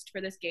our host for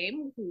this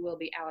game, who will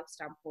be Alex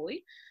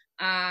Stompoly,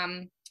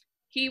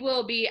 he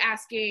will be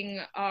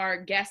asking our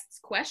guests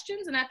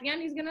questions, and at the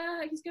end he's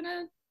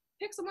gonna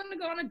pick someone to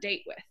go on a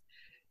date with.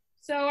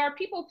 So our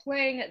people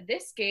playing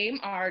this game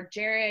are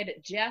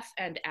Jared, Jeff,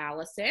 and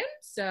Allison.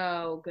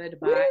 So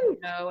goodbye,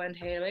 Joe and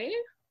Haley.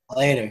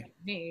 Later.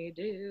 Let me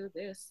do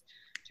this.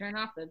 Turn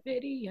off the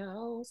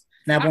videos.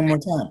 Snap one more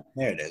time.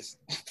 There it is.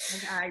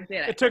 I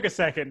did it. It took a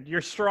second.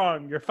 You're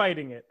strong. You're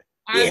fighting it.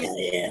 Yeah.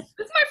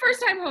 This is my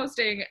first time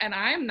hosting, and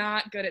I'm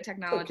not good at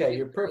technology. Okay,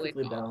 you're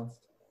perfectly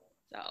balanced.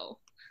 So,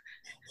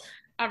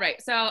 all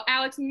right. So,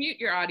 Alex, mute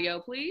your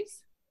audio,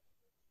 please.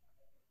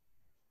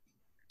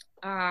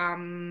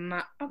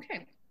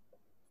 Okay.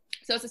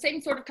 So it's the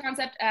same sort of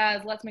concept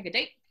as Let's Make a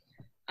Date.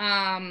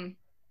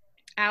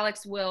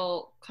 Alex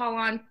will call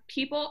on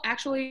people.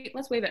 Actually,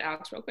 let's wave at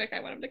Alex real quick. I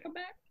want him to come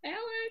back.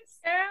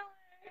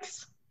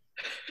 Alex.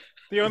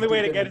 The only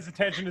way to get his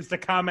attention is to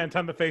comment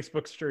on the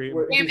Facebook stream.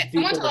 Damn it.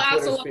 Someone tell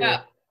Alex to look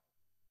up.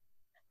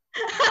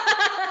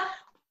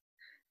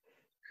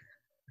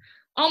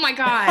 Oh my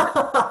God.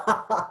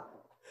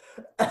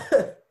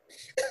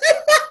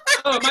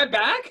 Oh, am I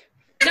back?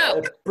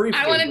 No,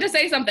 I wanted to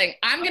say something.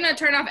 I'm going to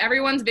turn off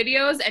everyone's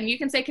videos, and you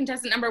can say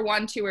contestant number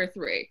 1, 2, or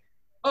 3.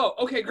 Oh,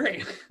 okay,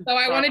 great. So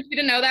I wanted you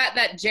to know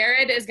that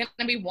Jared is going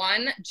to be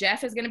 1,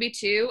 Jeff is going to be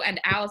 2, and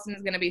Allison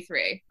is going to be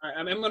 3. All right,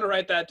 I'm going to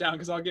write that down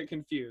because I'll get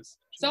confused.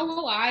 So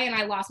will I, and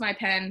I lost my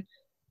pen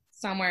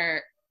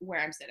somewhere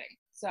where I'm sitting.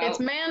 So it's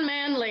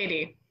man,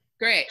 lady.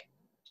 Great.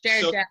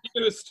 Jared, so Jeff.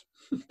 confused.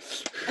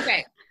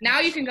 Okay. Now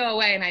you can go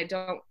away, and I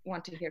don't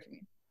want to hear from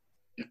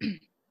you.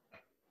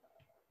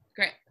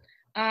 Great.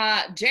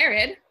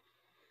 Jared,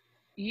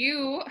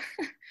 you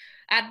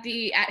at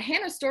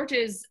Hannah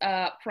Storch's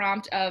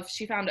prompt of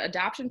she found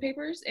adoption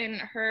papers in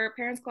her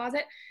parents'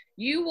 closet,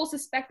 you will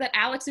suspect that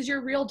Alex is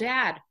your real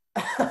dad.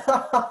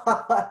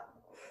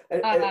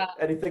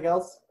 Anything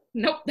else?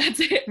 Nope, that's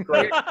it.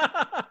 Great.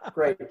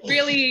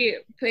 Really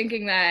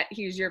thinking that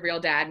he's your real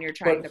dad, and you're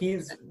trying But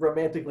he's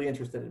romantically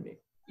interested in me.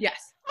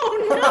 Yes.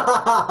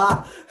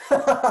 Oh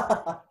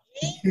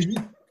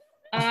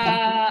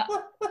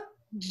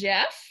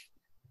Jeff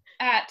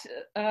at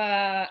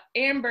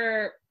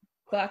Amber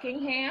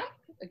Buckingham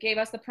gave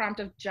us the prompt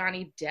of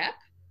Johnny Depp.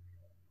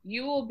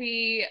 You will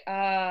be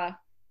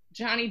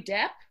Johnny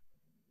Depp,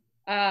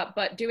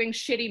 but doing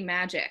shitty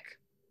magic.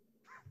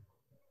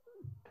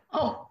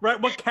 Oh. Right,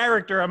 what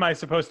character am I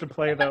supposed to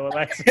play, though,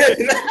 Alexis?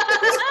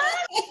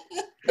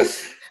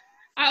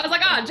 I was like,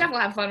 oh, Jeff will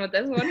have fun with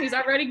this one. He's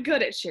already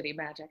good at shitty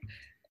magic.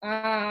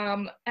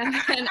 And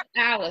then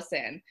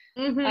Allison.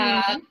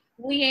 Mm-hmm.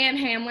 Leanne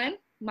Hamlin,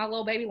 my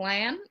little baby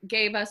Lan,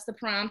 gave us the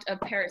prompt of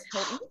Paris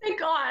Hilton. Thank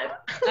God.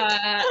 So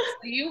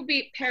you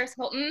beat Paris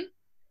Hilton.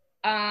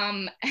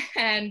 And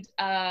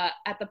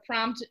at the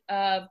prompt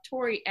of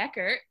Tori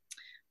Eckert,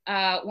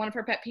 one of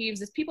her pet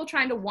peeves is people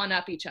trying to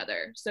one-up each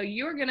other. So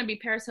you're going to be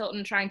Paris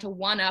Hilton trying to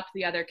one-up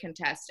the other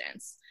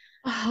contestants.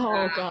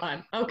 Oh,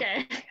 God.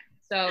 Okay.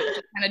 So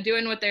just kind of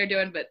doing what they're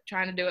doing, but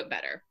trying to do it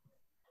better.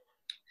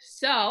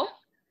 So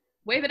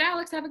wave at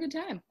Alex, have a good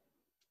time.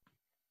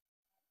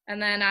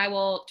 And then I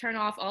will turn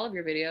off all of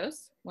your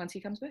videos once he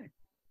comes back.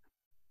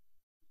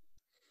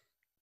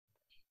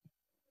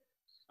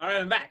 All right,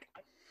 I'm back.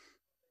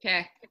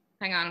 Okay,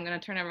 hang on. I'm going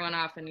to turn everyone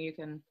off and you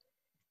can...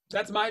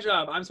 That's my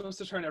job. I'm supposed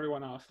to turn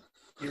everyone off.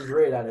 You're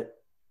great at it.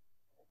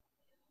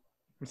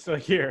 I'm still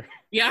here.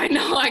 Yeah, I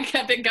know. I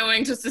kept it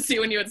going just to see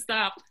when you would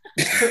stop.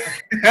 Yeah.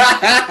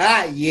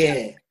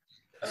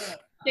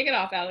 Take it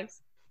off,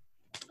 Alex.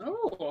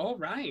 Oh, all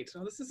right.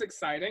 Well, this is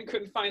exciting.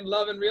 Couldn't find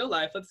love in real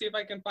life. Let's see if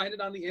I can find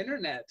it on the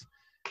internet.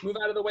 Move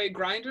out of the way,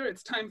 Grindr.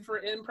 It's time for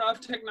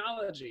improv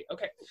technology.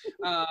 Okay.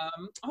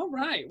 All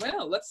right.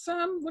 Well, let's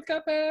look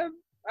up I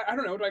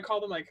don't know. Do I call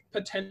them like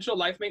potential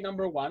life mate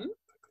number one?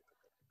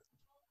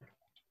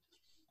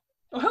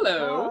 Oh,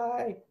 hello.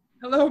 Hi.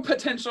 Hello,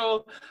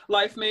 potential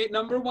life mate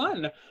number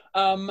one.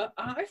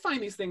 I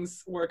find these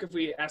things work if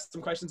we ask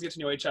some questions, get to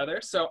know each other.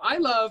 So I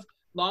love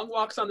long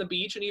walks on the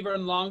beach and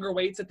even longer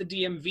waits at the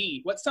DMV.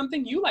 What's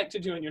something you like to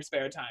do in your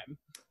spare time?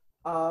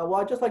 Well,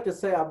 I'd just like to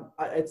say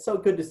it's so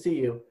good to see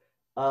you.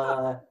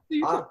 I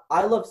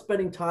love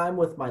spending time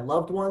with my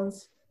loved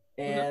ones.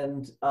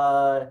 And,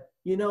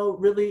 you know,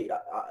 really,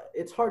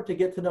 it's hard to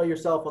get to know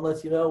yourself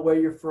unless you know where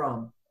you're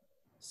from.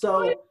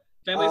 So...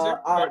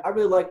 I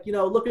really like, you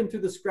know, looking through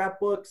the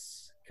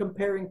scrapbooks,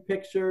 comparing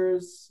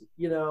pictures,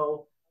 you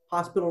know,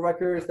 hospital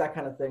records, that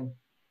kind of thing.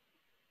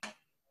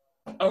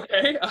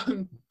 Okay.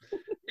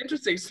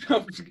 Interesting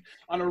stuff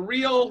on a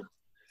real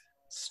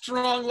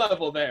strong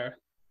level there.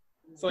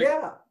 So like,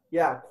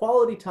 yeah,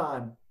 quality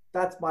time.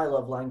 That's my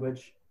love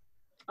language.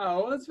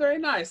 Oh, that's very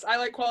nice. I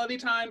like quality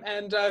time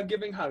and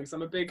giving hugs.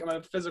 I'm a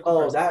physical person.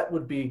 Oh, that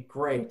would be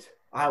great.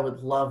 I would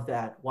love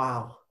that.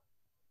 Wow.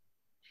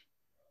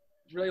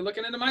 Really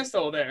looking into my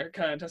soul there,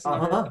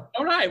 contestant.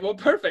 All right, well,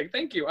 perfect.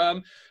 Thank you.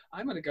 I'm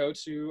going to go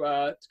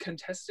to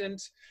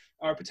contestant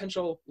or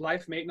potential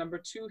life mate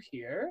number 2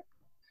 here.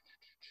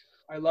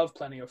 I love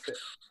plenty of fish.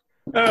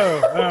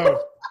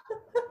 Oh.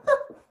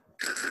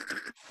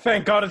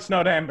 Thank God it's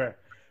not Amber.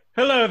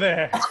 Hello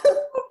there.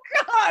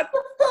 God.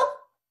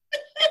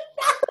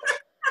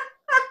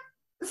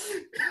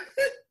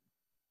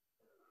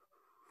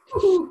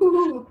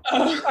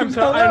 I'm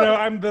sorry. I know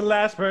I'm the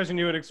last person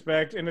you would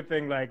expect in a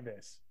thing like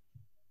this.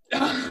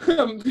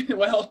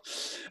 Well,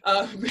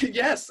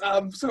 yes.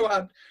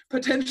 So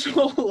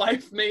potential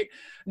life mate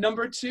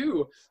number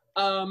 2.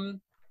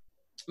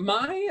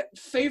 My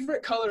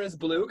favorite color is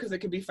blue because it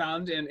can be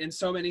found in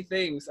so many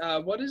things.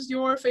 What is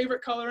your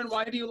favorite color and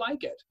why do you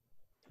like it?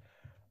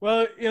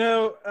 Well, you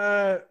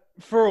know,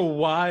 for a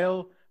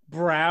while,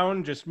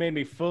 brown just made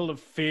me full of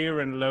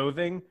fear and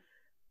loathing.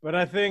 But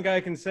I think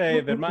I can say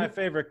that my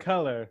favorite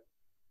color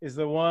is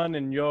the one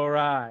in your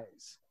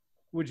eyes.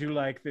 Would you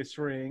like this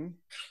ring?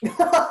 No.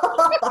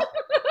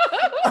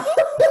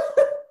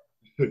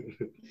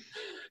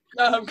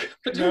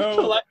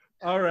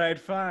 All right,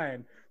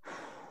 fine.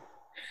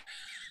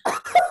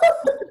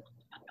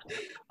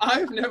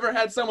 I've never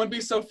had someone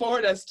be so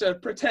forward as to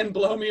pretend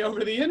blow me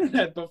over the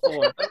internet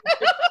before.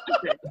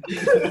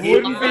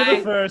 Wouldn't be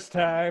the first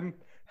time.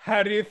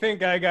 How do you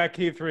think I got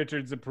Keith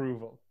Richards'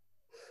 approval?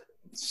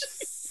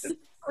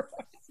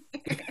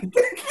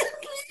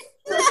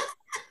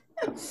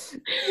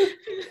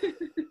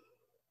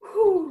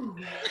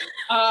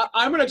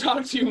 I'm going to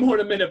talk to you more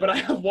in a minute, but I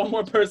have one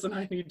more person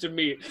I need to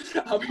meet.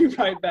 I'll be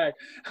right back.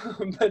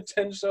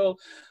 Potential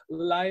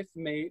life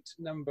mate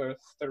number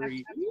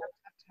 3.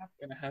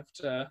 Gonna have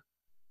to.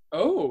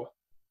 Oh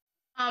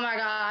Oh my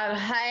God.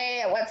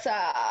 Hey, what's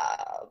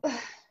up?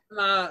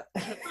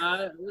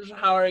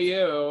 How are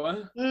you?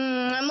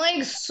 I'm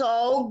like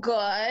so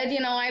good.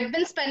 You know, I've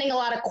been spending a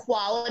lot of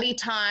quality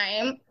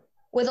time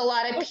with a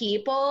lot of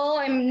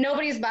people.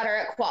 Nobody's better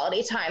at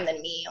quality time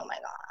than me. Oh my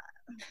god.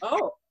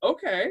 Oh,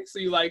 okay. So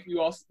you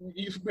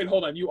wait,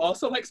 hold on. You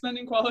also like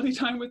spending quality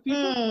time with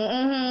people?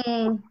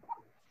 Mm-hmm.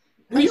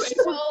 Were I'm you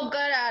so good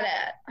at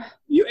it.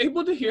 you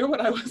able to hear what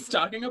I was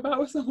talking about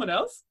with someone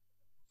else?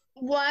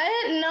 What?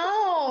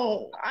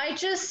 No. I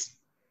just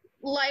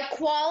like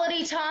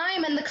quality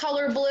time and the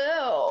color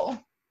blue.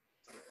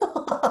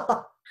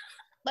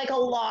 Like a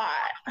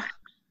lot.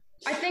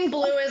 I think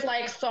blue is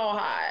like so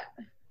hot.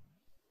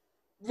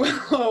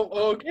 Well,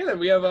 okay then.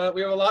 We have a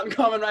lot in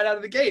common right out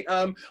of the gate.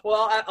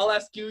 Well, I'll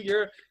ask you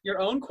your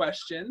own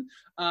question.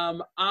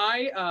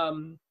 I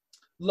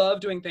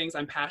love doing things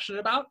I'm passionate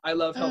about. I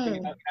love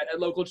helping out at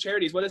local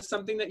charities. What is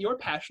something that you're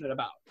passionate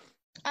about?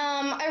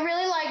 I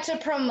really like to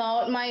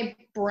promote my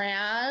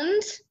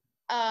brand.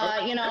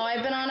 You know,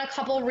 I've been on a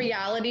couple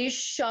reality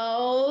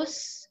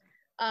shows.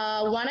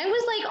 One I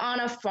was like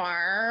on a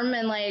farm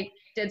and like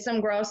did some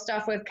gross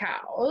stuff with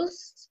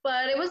cows,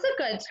 but it was a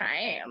good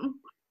time.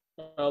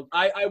 Well,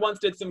 I once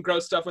did some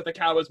gross stuff with a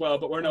cow as well,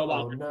 but we're no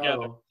longer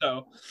together.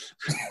 So.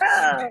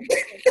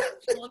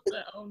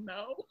 Oh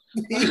no.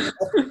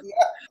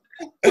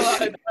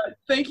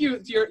 Thank you.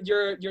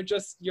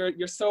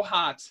 You're so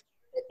hot.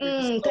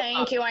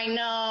 Thank you. I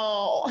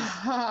know.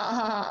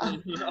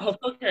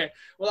 Okay.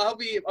 Well,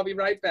 I'll be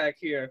right back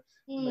here.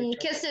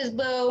 Kisses,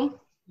 boo.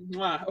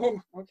 Mwah.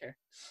 Oh, okay.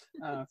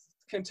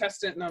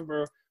 Contestant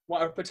number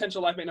one, or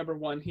potential life mate number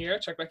one here.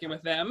 Check back in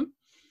with them.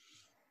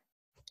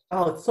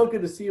 Oh, it's so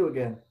good to see you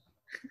again.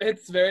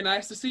 It's very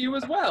nice to see you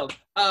as well.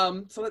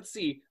 So let's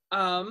see.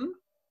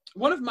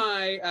 One of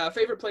my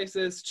favorite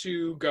places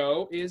to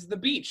go is the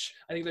beach.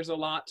 I think there's a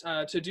lot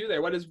to do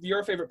there. What is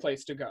your favorite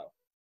place to go?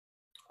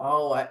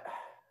 Oh,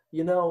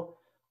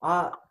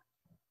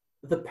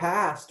 the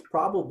past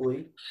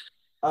probably.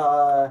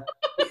 I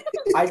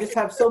just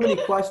have so many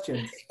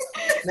questions.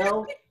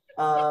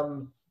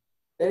 And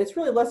it's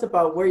really less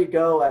about where you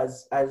go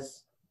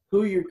as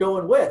who you're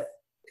going with.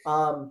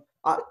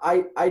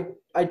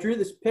 I drew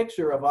this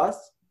picture of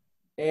us,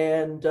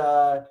 and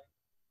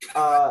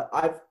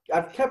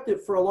I've kept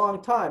it for a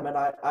long time, and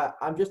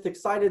I'm just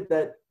excited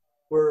that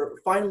we're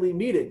finally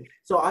meeting.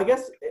 So I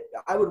guess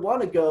I would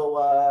want to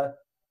go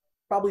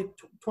probably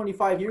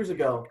 25 years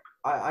ago.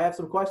 I have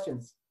some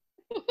questions.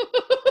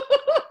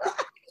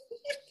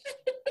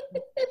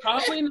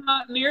 Probably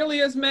not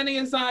nearly as many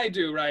as I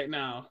do right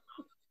now.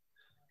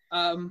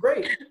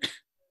 Great.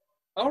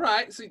 All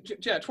right. So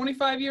yeah,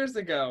 25 years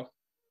ago.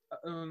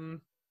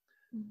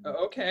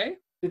 Okay.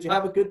 Did you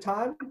have a good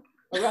time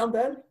around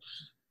then?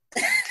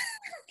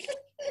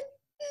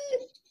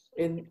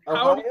 In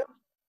Ohio?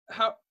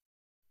 How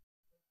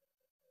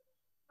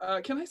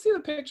can I see the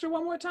picture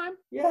one more time?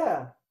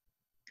 Yeah.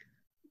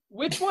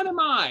 Which one am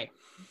I?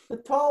 The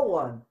tall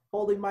one,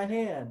 holding my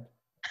hand.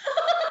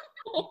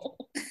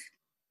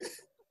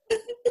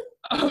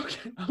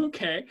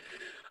 Okay.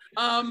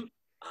 I'm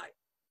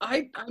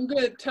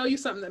gonna tell you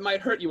something that might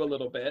hurt you a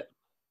little bit.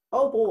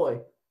 Oh boy.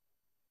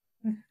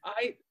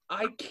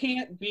 I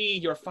can't be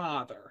your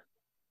father.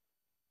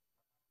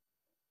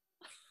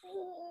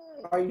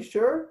 Are you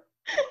sure?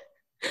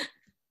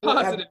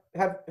 Positive.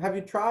 Have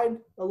you tried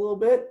a little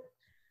bit?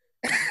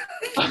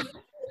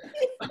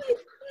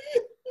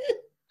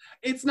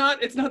 It's not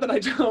that I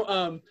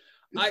don't.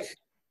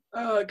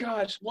 Oh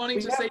gosh, wanting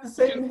we to have say the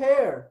same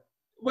hair.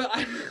 Well,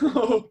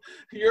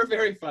 you're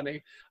very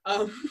funny.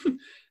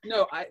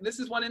 No, this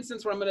is one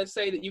instance where I'm going to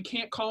say that you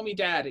can't call me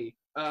daddy.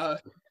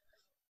 I've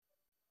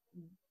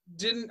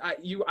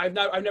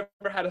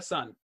never had a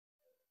son.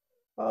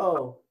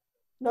 Oh,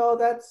 no,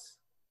 that's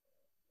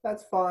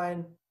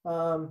fine.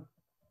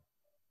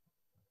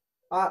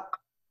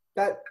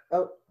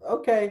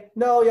 Okay.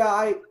 No,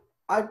 yeah,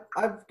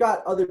 I've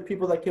got other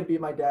people that can be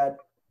my dad.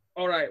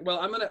 All right. Well,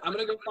 I'm gonna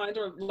go find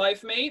a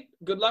life mate.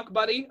 Good luck,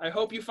 buddy. I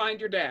hope you find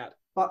your dad.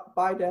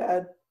 Bye,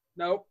 Dad.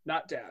 Nope,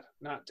 not dad.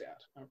 Not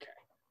dad. Okay.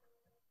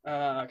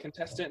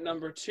 Contestant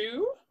number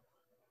 2.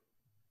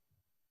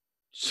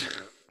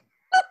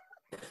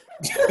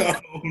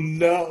 Oh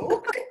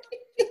no.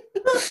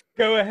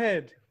 Go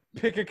ahead.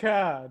 Pick a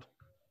card.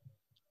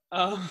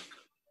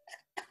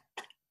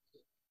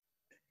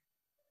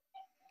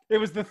 It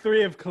was the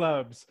 3 of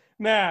clubs.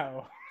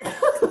 Now.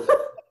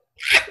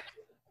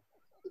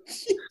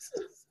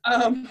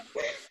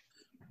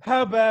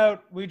 How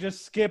about we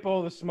just skip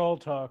all the small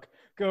talk?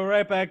 Go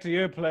right back to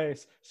your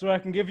place so I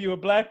can give you a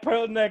black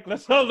pearl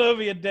necklace all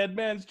over your dead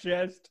man's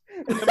chest.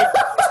 And then we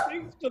take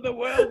things to the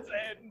world's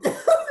end.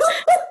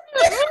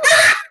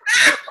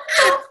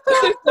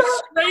 This is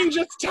the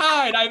strangest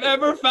tide I've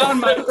ever found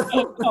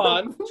myself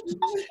on.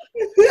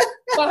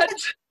 But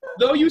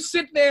though you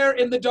sit there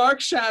in the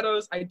dark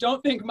shadows, I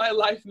don't think my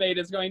life mate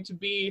is going to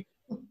be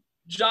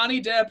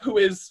Johnny Depp, who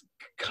is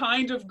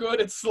kind of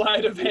good at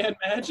sleight of hand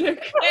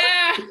magic.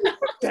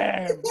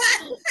 Damn.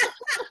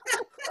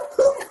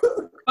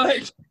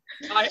 But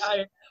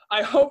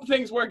I hope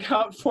things work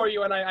out for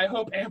you, and I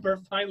hope Amber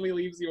finally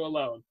leaves you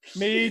alone.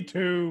 Me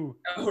too.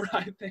 All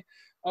right.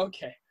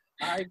 Okay.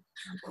 I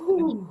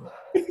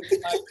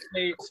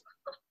date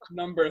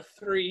number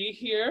 3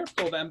 here.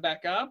 Pull them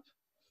back up.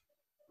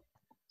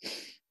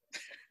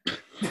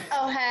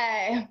 Oh,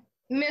 hey.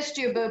 Missed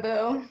you,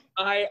 boo-boo.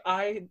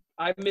 I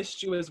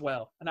missed you as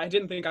well, and I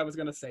didn't think I was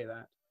gonna say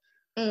that.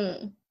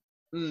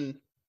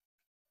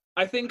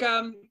 I think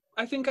I'm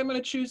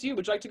gonna choose you.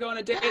 Would you like to go on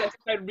a date? I think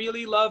I'd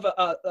really love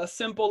a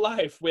simple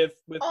life with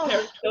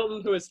Paris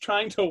Hilton, who is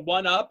trying to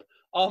one up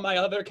all my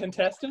other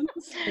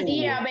contestants.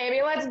 Yeah,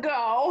 baby, let's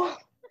go.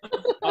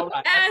 All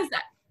right. Yes.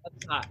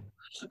 That's hot.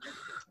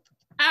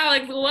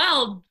 Alex,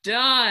 well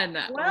done.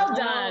 Well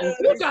done.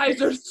 You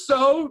guys are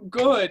so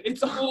good.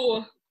 It's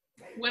Ooh.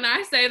 When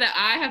I say that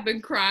I have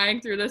been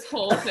crying through this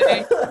whole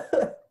thing,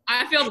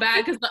 I feel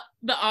bad because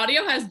the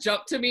audio has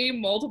jumped to me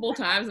multiple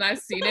times and I've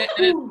seen it,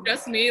 and it's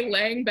just me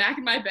laying back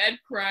in my bed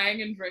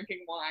crying and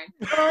drinking wine.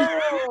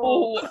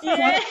 Oh,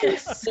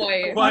 yes.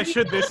 Boy. Why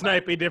should this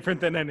night be different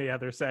than any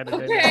other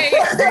Saturday Okay.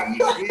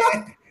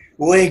 night?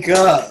 Wake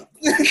up.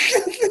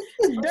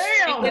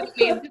 Damn. We need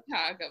to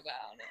talk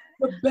about it.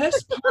 The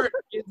best part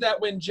is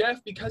that when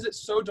Jeff, because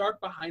it's so dark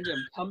behind him,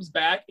 comes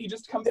back, he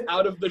just comes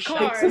out of the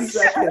Cards. shadows. Takes a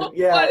second.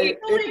 Yeah, funny.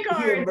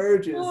 he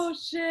emerges. Oh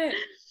shit.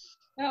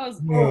 That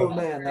was Oh that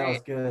man, that great.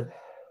 was good.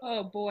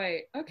 Oh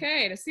boy.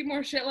 Okay, to see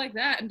more shit like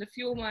that and to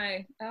fuel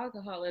my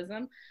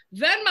alcoholism,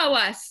 Venmo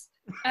us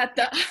at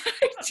the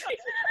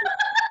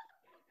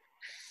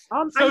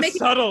So making-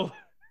 subtle.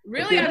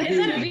 really. Yeah, I Is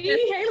it V,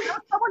 Haley?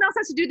 Someone else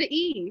has to do the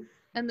E,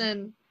 and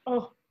then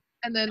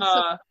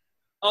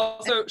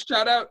Also,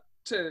 shout out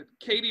to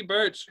Katie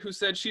Birch, who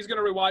said she's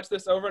going to rewatch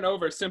this over and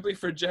over simply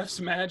for Jeff's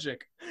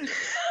magic.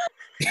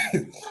 just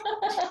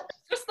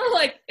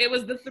it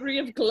was the 3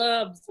 of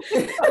clubs.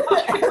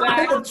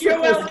 The trick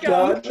was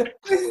done.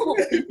 Oh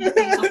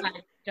my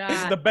This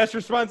is god. the best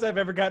response I've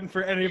ever gotten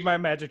for any of my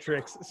magic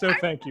tricks. So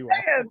thank you all.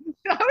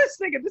 I was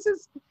thinking this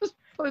is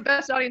probably the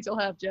best audience you'll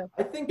have, Jeff.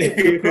 I think if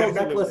your pearl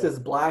necklace is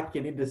black,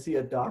 you need to see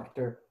a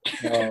doctor.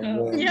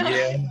 Oh, Yeah.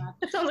 yeah.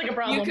 That sounds like a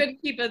problem. You could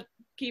keep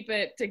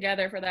it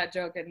together for that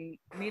joke, and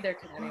neither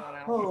can anyone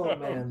else. Oh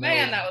man.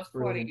 Man, that was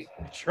brilliant.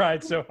 I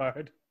tried so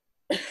hard.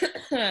 This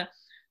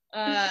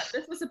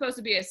was supposed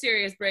to be a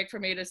serious break for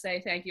me to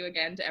say thank you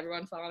again to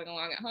everyone following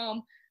along at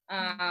home.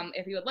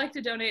 If you would like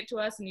to donate to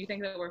us and you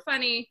think that we're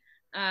funny,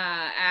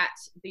 at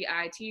the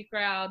IT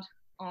crowd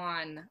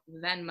on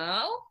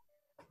Venmo,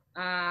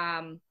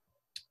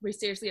 we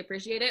seriously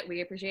appreciate it. We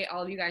appreciate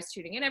all of you guys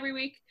tuning in every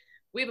week.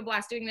 We have a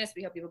blast doing this.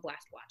 We hope you have a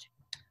blast watching.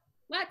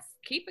 Let's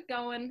keep it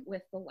going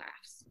with the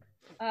laughs.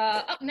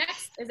 Up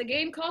next is a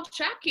game called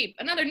Shopkeep,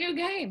 another new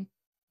game.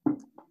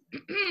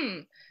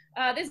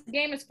 This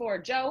game is for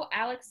Joe,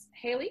 Alex,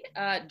 Haley.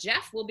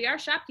 Jeff will be our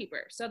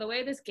shopkeeper. So the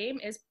way this game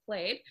is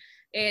played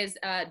is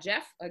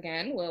Jeff,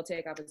 again, will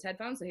take off his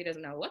headphones so he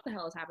doesn't know what the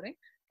hell is happening.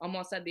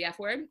 Almost said the F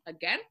word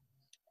again.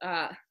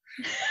 The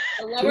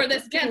lower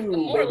this gets, the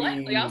more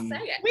likely I'll say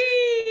it.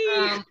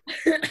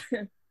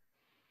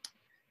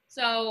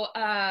 So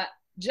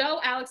Joe,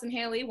 Alex, and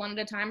Haley, one at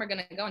a time, are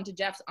going to go into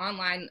Jeff's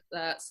online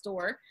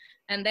store,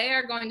 and they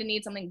are going to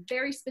need something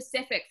very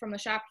specific from the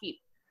shopkeep.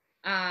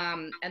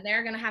 And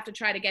they're going to have to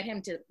try to get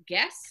him to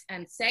guess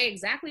and say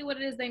exactly what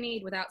it is they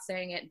need without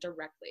saying it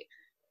directly.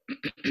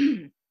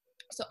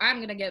 So I'm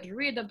going to get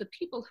rid of the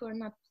people who are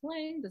not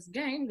playing this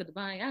game.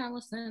 Goodbye,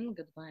 Allison.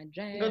 Goodbye,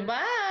 Jay.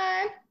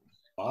 Goodbye.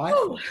 Bye.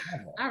 All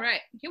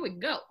right, here we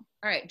go. All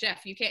right,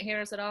 Jeff, you can't hear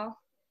us at all?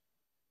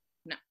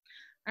 No.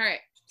 All right.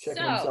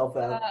 Checking himself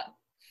out.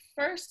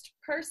 First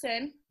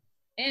person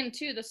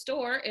into the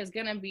store is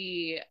going to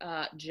be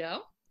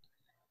Joe.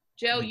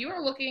 Joe, you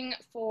are looking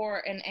for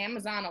an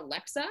Amazon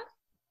Alexa,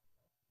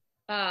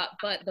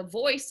 but the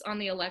voice on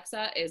the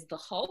Alexa is the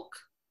Hulk.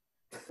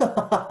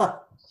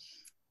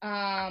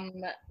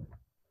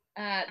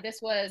 This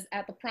was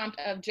at the prompt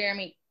of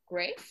Jeremy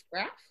Grafe.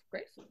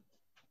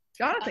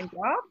 Jonathan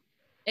Groff?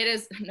 It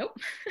is, nope.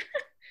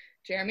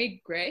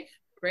 Jeremy Grafe.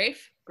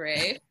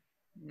 Sorry.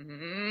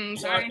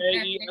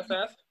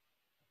 G-R-A-E-F-F?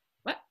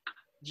 What?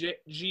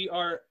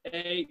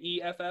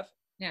 G-R-A-E-F-F?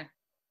 Yeah.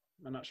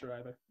 I'm not sure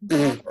either.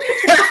 Yeah.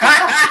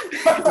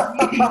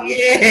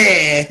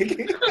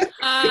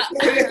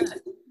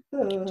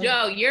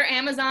 Joe, your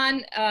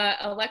Amazon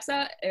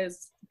Alexa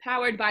is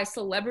powered by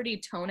Celebrity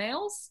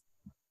Toenails.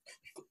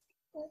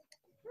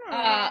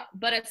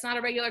 But it's not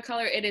a regular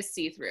color. It is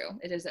see-through.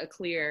 It is a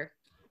clear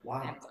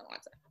Amazon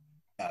Alexa.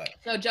 Got it.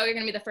 So, Joe, you're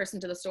going to be the first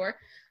into the store.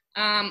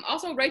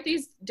 Also, write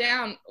these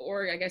down,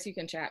 or I guess you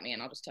can chat me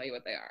and I'll just tell you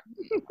what they are.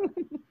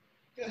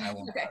 I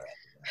won't Okay. buy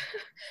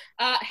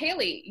that.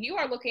 Haley, you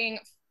are looking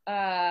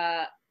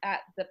at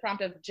the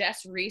prompt of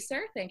Jess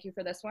Reeser. Thank you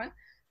for this one.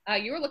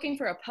 You were looking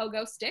for a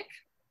pogo stick,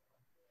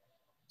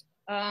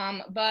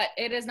 but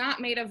it is not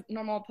made of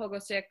normal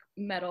pogo stick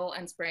metal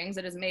and springs.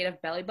 It is made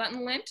of belly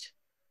button lint.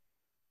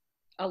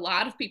 A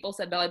lot of people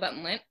said belly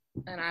button lint,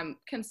 and I'm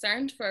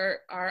concerned for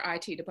our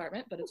IT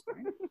department, but it's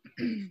fine.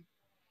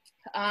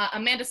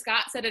 Amanda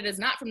Scott said it is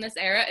not from this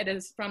era. It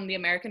is from the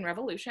American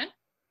Revolution.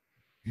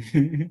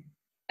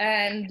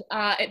 And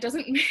it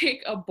doesn't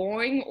make a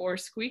boing or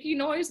squeaky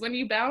noise when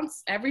you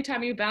bounce. Every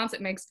time you bounce,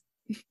 it makes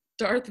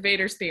Darth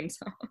Vader's theme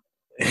song.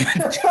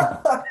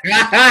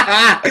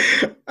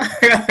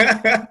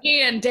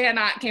 And Dan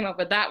Ott came up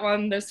with that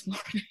one this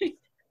morning.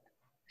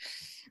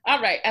 All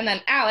right, and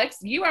then Alex,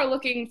 you are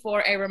looking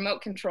for a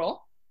remote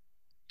control,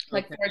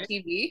 like for a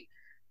TV.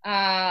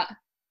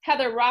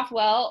 Heather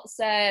Rothwell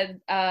said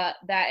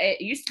that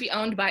it used to be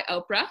owned by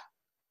Oprah.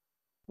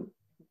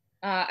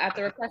 At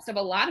the request of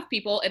a lot of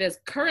people, it is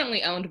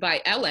currently owned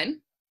by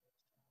Ellen.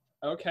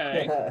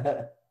 Okay.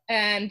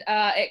 And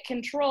it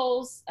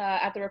controls,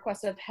 at the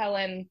request of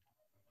Helen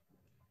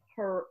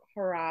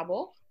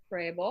Harable,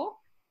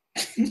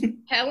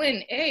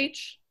 Helen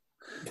H.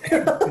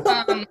 It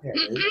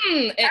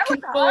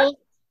controls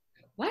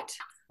what?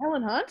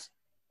 Helen Hunt?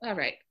 All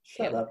right.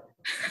 Shut up.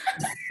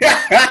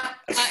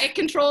 It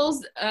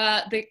controls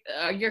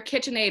your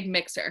KitchenAid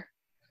mixer.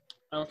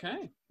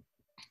 Okay.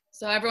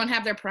 So everyone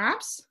have their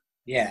prompts?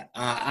 Yeah,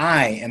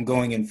 I am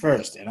going in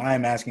first, and I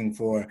am asking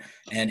for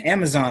an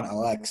Amazon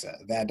Alexa.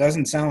 That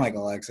doesn't sound like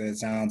Alexa. It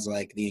sounds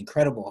like the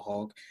Incredible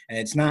Hulk, and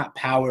it's not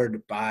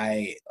powered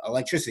by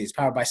electricity. It's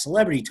powered by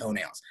celebrity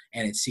toenails,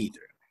 and it's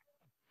see-through.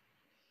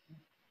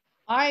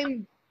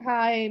 I'm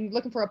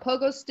looking for a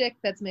pogo stick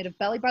that's made of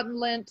belly button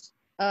lint.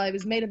 It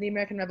was made in the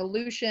American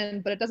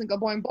Revolution, but it doesn't go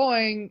boing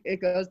boing. It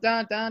goes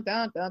dun dun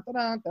dun dun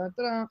dun dun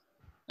dun.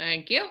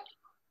 Thank you.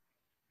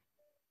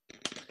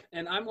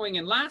 And I'm going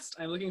in last.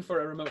 I'm looking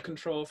for a remote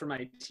control for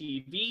my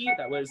TV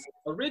that was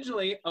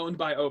originally owned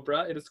by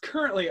Oprah. It is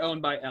currently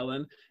owned by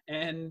Ellen,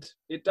 and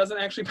it doesn't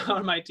actually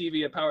power my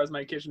TV. It powers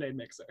my KitchenAid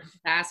mixer.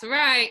 That's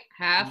right.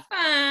 Have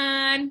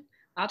fun.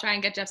 I'll try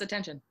and get Jeff's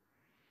attention.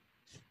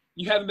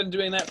 You haven't been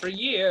doing that for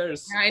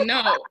years. I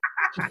know.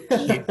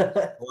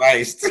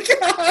 Christ.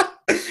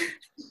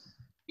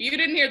 You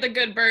didn't hear the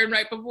good burn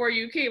right before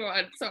you came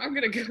on, so I'm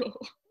going to go.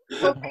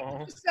 Well,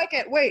 just a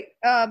second. Wait.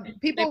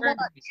 People want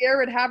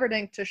Jared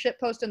Haverdink to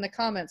shitpost in the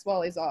comments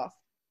while he's off.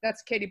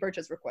 That's Katie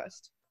Birch's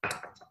request.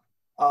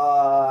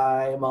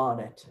 I'm on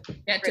it.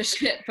 Get to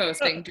shit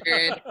posting,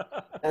 Jared.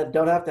 And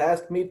don't have to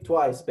ask me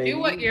twice, baby. Do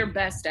what you're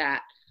best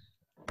at.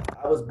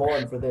 I was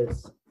born for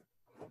this.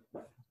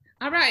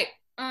 All right.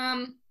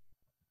 I'm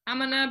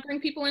going to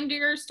bring people into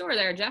your store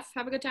there, Jeff.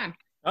 Have a good time.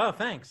 Oh,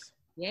 thanks.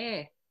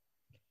 Yeah.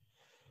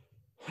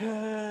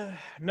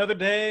 Another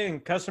day in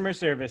customer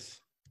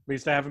service. At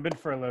least I haven't been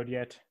furloughed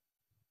yet.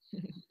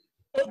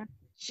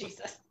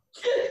 Jesus.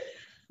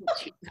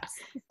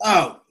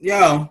 Oh,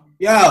 yo.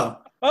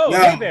 Oh,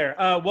 Yeah. hey there.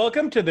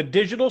 Welcome to the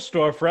digital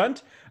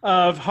storefront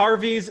of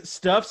Harvey's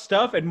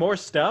Stuff, and More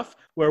Stuff,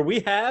 where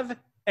we have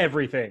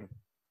everything.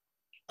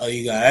 Oh,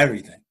 you got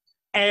everything.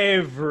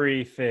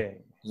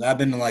 Everything. 'Cause I've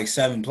been to like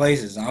 7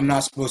 places. I'm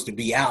not supposed to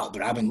be out,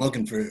 but I've been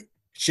looking for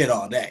shit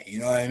all day. You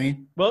know what I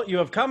mean? Well, you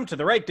have come to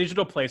the right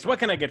digital place. What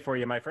can I get for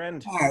you, my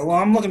friend? All right. Well,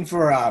 I'm looking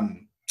for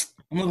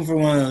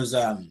one of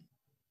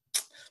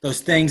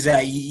those things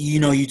that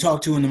you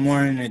talk to in the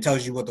morning and it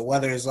tells you what the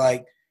weather is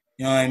like.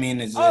 You know what I mean?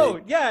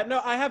 Yeah.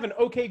 No, I have an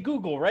OK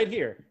Google right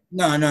here.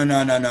 No.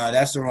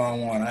 That's the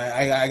wrong one.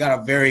 I got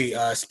a very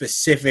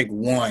specific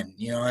one.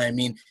 You know what I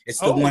mean? It's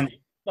the one.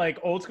 Like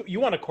old school. You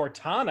want a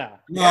Cortana?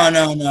 No,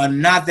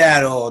 not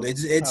that old.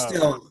 It's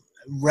still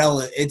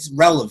It's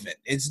relevant.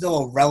 It's still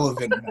a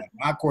relevant one,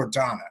 not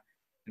Cortana.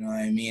 You know what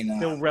I mean?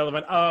 Still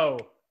relevant. Oh,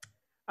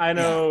 I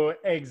know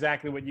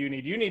exactly what you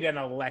need. You need an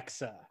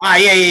Alexa. Yeah.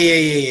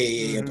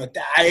 Mm-hmm. But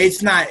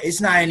it's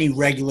not any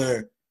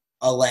regular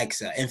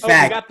Alexa. In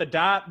fact, we got the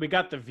Dot. We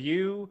got the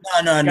View.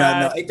 No.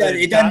 It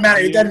doesn't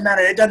matter. It doesn't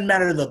matter. It doesn't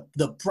matter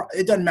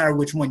it doesn't matter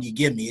which one you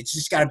give me. It's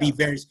just got to be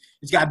very.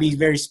 It's got to be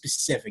very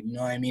specific. You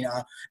know what I mean?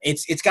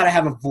 It's got to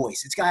have a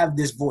voice. It's got to have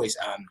this voice.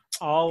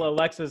 All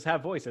Alexas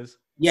have voices.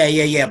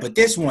 Yeah. But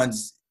this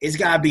one's. It's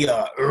got to be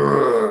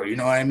you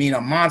know what I mean?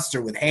 A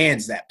monster with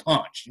hands that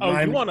punch. You know what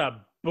I mean? Want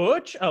a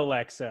butch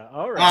Alexa?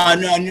 All right.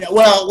 No.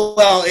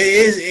 Well, it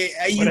is.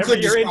 You Whatever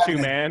could you're describe into, it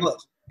as man.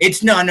 butch.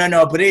 It's no,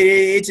 but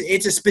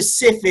it's a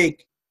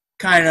specific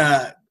kind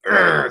of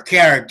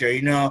character.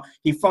 You know,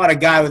 he fought a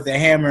guy with a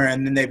hammer,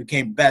 and then they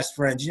became best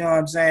friends. You know what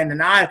I'm saying?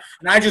 And I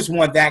just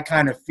want that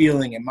kind of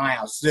feeling in my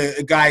house.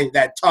 A guy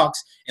that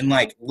talks in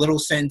like little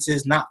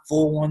sentences, not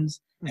full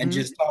ones, and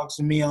just talks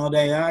to me all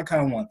day. I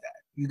kind of want that.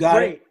 You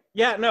got it?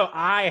 Yeah. No,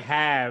 I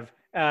have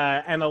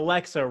an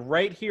Alexa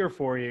right here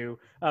for you.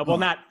 Well,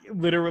 not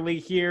literally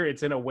here.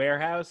 It's in a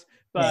warehouse.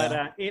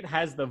 But it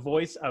has the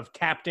voice of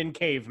Captain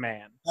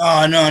Caveman.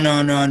 Oh,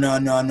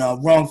 no.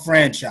 Wrong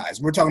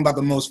franchise. We're talking about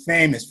the most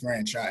famous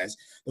franchise.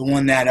 The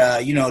one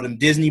that, them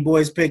Disney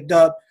boys picked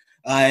up.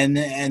 And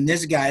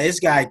this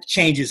guy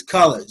changes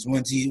colors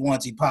once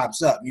he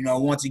pops up. You know,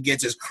 once he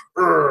gets his,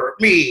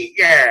 me,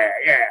 yeah,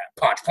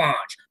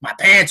 punch. My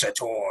pants are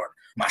torn.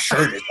 My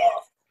shirt is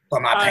off.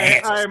 But my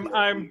pants are still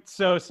I'm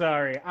so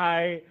sorry.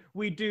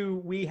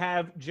 We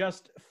have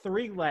just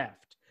 3 left.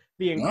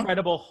 The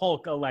Incredible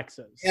Hulk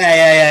Alexas.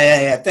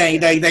 Yeah.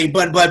 Thank you.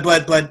 But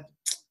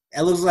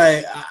It looks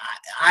like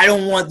I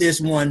don't want this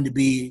one to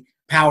be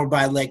powered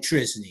by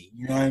electricity.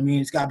 You know what I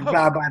mean? It's got to be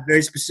powered by a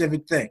very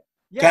specific thing.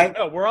 Yeah, Okay?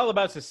 no, we're all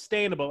about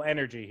sustainable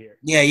energy here.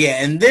 Yeah.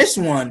 And this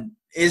one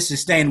is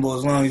sustainable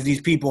as long as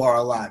these people are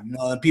alive. You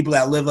know, the people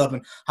that live up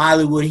in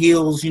Hollywood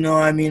Hills, you know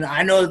what I mean?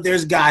 I know that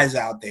there's guys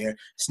out there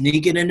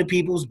sneaking into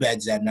people's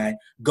beds at night,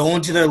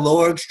 going to their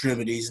lower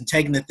extremities and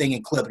taking the thing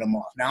and clipping them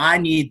off. Now, I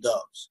need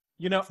those.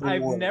 You know,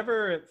 I've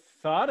never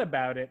thought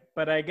about it,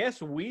 but I guess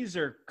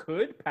Weezer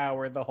could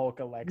power the Hulk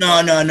Alexa.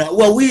 No.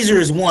 Well, Weezer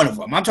is one of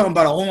them. I'm talking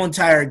about a whole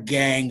entire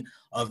gang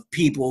of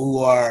people who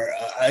are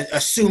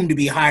assumed to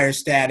be higher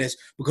status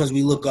because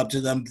we look up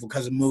to them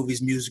because of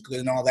movies, music,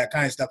 and all that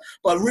kind of stuff.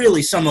 But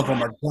really, some of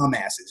them are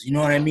dumbasses. You know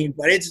what I mean?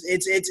 But it's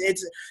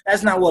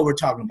that's not what we're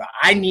talking about.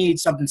 I need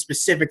something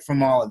specific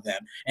from all of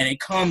them, and it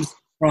comes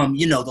from,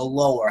 you know, the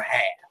lower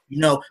half. You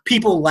know,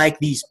 people like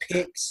these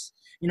picks.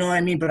 You know what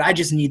I mean? But I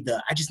just need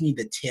the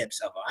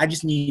tips of them. I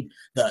just need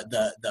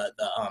the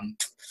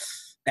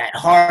that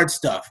hard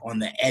stuff on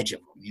the edge of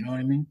them. You know what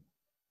I mean?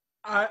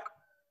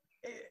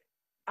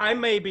 I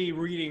may be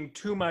reading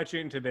too much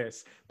into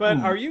this, but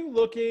are you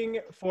looking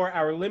for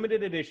our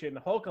limited edition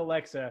Hulk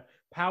Alexa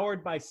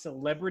powered by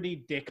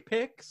celebrity dick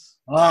pics?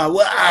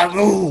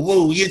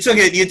 You took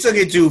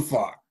it too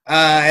far.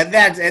 And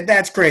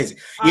that's crazy.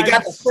 You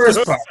got the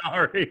first part.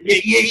 Sorry.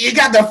 You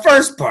got the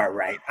first part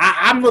right.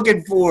 I'm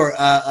looking for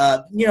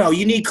you know,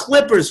 you need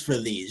clippers for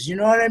these. You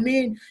know what I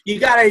mean? They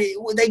get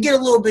a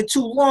little bit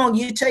too long.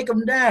 You take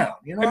them down.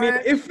 You know. I mean,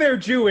 if they're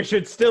Jewish,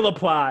 it still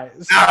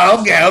applies.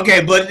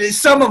 Okay, but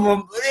some of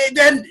them,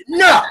 then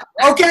no.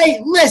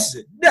 Okay,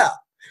 listen, no.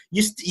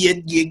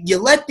 You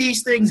let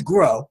these things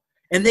grow,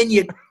 and then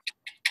you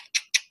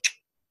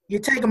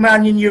take them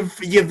out and you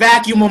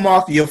vacuum them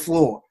off your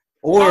floor.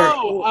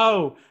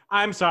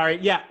 I'm sorry.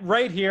 Yeah,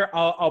 right here.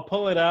 I'll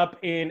pull it up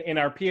in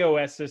our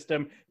POS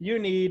system. You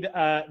need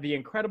the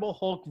Incredible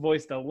Hulk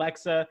voiced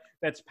Alexa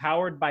that's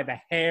powered by the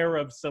hair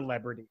of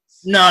celebrities.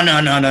 No.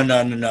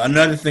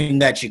 Another thing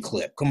that you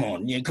clip. Come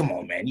on,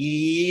 man.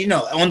 You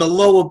know, on the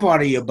lower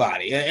part of your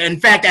body. In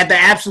fact, at the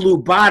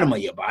absolute bottom of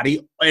your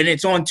body, and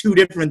it's on two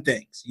different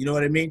things. You know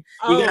what I mean?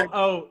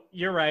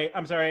 You're right.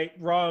 I'm sorry.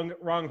 Wrong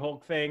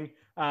Hulk thing.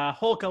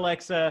 Hulk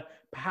Alexa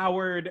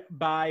powered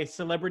by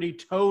celebrity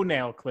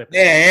toenail clipping.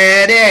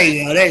 Yeah, there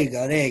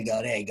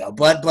you go.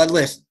 But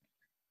listen,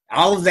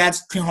 all of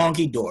that's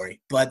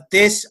honky-dory. But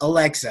this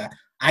Alexa,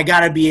 I got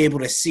to be able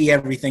to see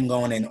everything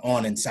going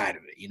on inside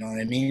of it. You know what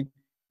I mean?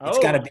 It's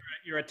gotta be.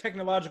 You're a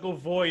technological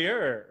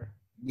voyeur.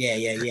 Yeah.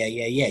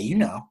 You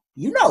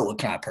know what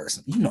kind of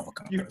person.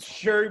 You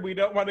sure we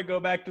don't want to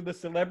go back to the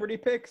celebrity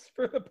pics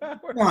for the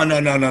power?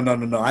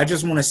 No. I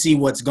just want to see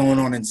what's going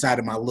on inside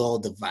of my little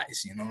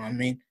device. You know what I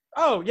mean?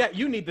 Oh, yeah,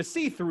 you need the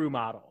see-through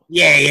model.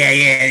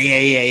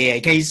 Yeah.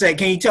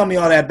 Can you tell me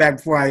all that back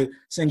before I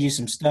send you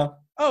some stuff?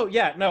 Oh,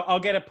 yeah, no, I'll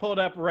get it pulled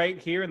up right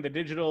here in the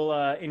digital,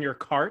 in your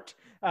cart.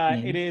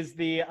 It is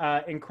the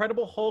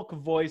Incredible Hulk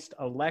voiced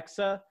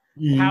Alexa,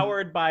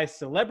 powered by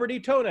celebrity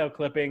toenail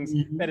clippings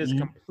that is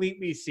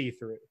completely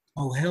see-through.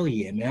 Oh, hell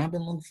yeah, man. I've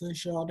been looking for this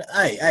shit all day.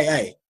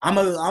 Hey. I'm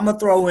gonna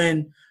throw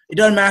in, it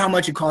doesn't matter how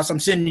much it costs, I'm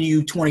sending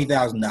you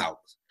 $20,000.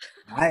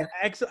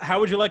 How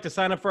would you like to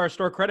sign up for our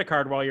store credit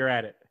card while you're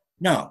at it?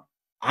 No,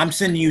 I'm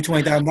sending you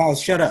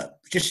 $20,000. Shut up.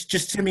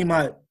 Just send me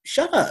my.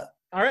 Shut up.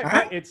 All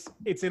right.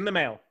 It's in the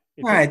mail.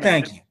 All right.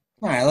 Thank you.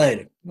 All right.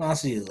 Later. I'll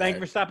see you later. Thank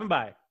you for stopping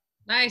by.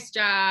 Nice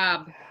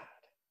job.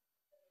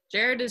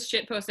 Jared is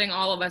shitposting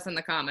all of us in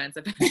the comments.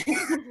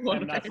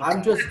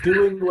 I'm just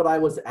doing what I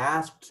was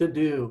asked to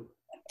do.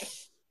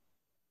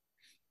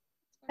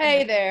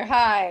 Hey there.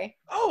 Hi.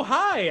 Oh,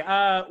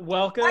 hi.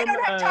 Welcome. I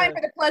don't have time for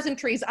the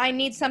pleasantries. I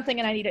need something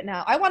and I need it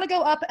now. I want to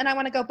go up and I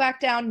want to go back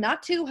down.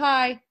 Not too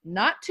high,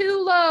 not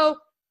too low.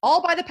 All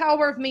by the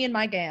power of me and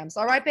my gams.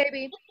 All right,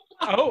 baby?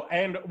 Oh,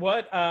 and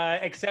what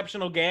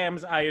exceptional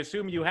gams I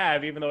assume you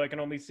have, even though I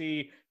can only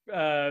see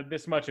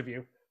this much of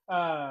you.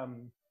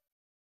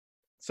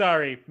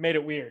 Sorry, made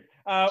it weird.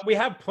 We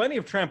have plenty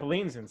of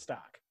trampolines in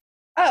stock.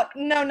 Oh,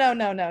 no.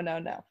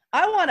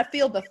 I want to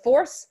feel the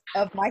force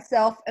of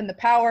myself and the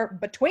power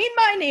between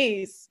my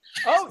knees.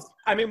 Oh,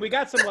 I mean, we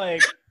got some,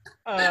 like,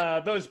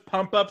 those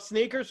pump-up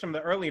sneakers from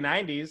the early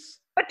 90s.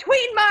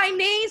 Between my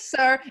knees,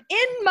 sir,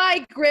 in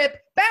my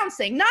grip,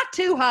 bouncing, not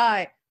too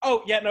high.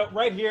 Oh, yeah, no,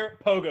 right here,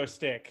 pogo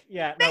stick.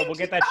 Yeah, no, we'll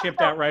get that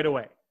shipped out right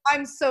away.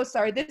 I'm so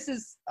sorry. This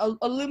is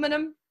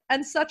aluminum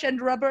and such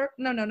and rubber.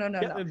 No.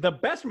 The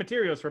best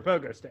materials for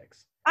pogo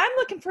sticks. I'm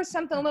looking for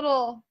something a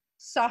little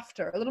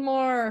softer, a little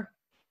more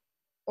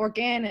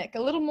organic,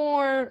 a little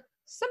more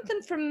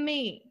something from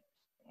me.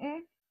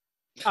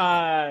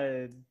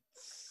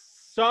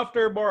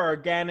 Softer, more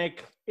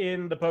organic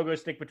in the pogo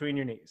stick between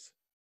your knees.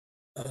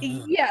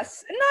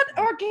 Yes,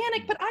 not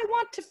organic, but I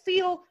want to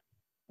feel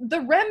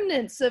the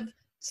remnants of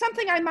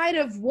something I might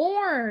have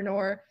worn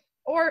or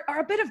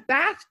a bit of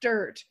bath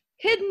dirt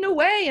hidden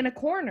away in a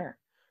corner.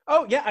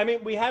 Oh, yeah, I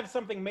mean, we have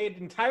something made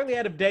entirely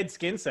out of dead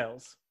skin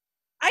cells.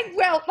 I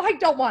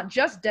don't want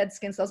just dead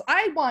skin cells.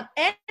 I want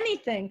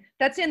anything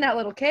that's in that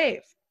little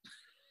cave.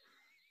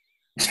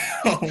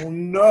 Oh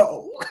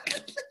no.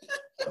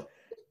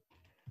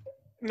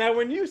 Now,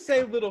 when you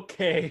say little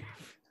cave,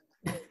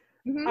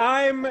 Mhm.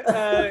 I'm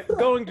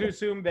going to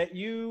assume that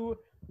you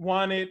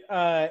want it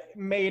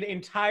made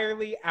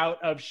entirely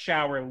out of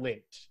shower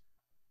lint.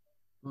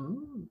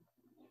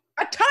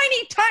 A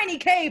tiny, tiny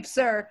cave,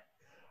 sir.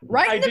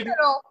 Right in the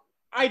middle.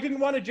 I didn't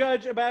want to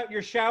judge about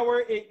your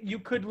shower. You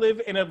could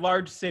live in a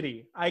large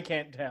city. I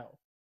can't tell.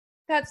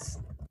 That's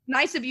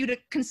nice of you to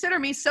consider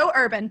me so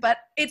urban, but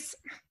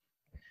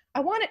I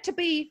want it to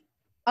be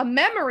a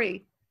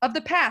memory of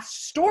the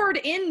past stored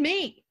in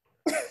me.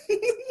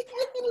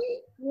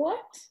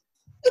 What?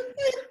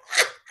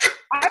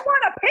 I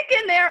want to pick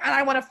in there and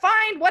I want to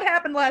find what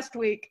happened last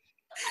week.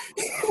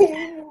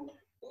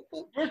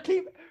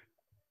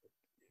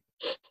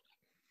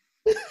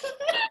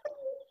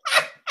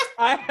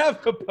 I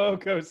have a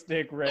pogo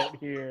stick right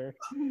here,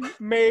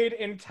 made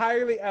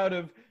entirely out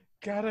of,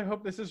 God, I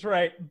hope this is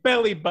right,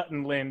 belly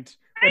button lint.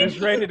 It is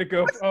ready to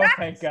go. Oh,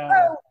 thank God.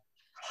 So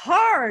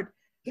hard.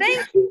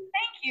 Thank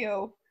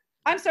you.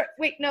 I'm sorry.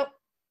 Wait, no.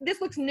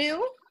 This looks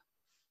new.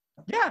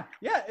 Yeah.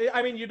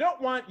 I mean, you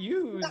don't want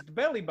used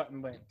belly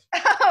button lint.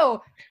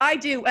 Oh, I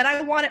do. And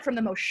I want it from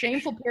the most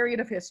shameful period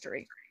of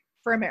history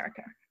for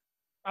America.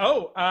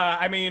 Oh,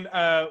 I mean,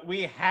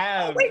 we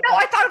have... Oh, wait, no,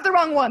 I thought of the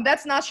wrong one.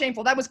 That's not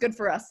shameful. That was good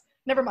for us.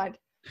 Never mind.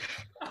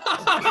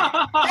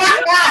 I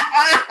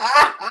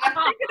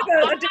think it's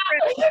a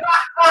different...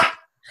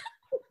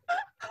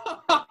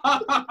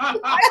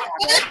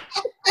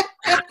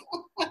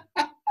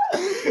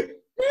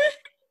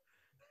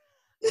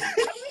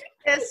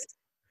 This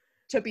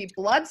to be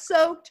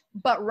blood-soaked,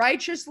 but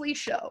righteously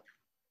show.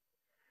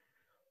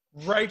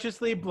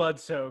 Righteously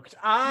blood-soaked.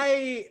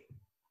 I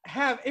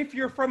have, if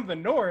you're from the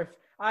north,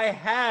 I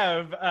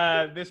have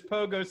this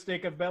pogo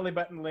stick of belly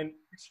button lint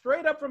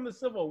straight up from the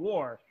Civil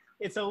War.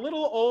 It's a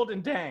little old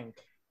and dank.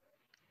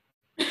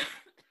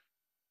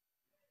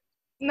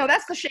 No,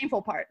 that's the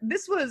shameful part.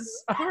 This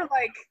was,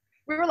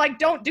 we were like,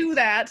 don't do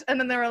that. And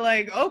then they were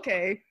like,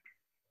 okay.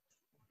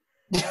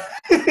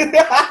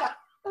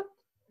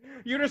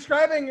 You're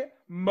describing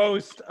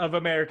most of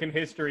American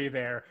history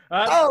there.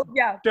 Oh,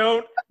 yeah.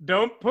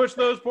 Don't push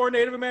those poor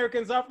Native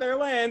Americans off their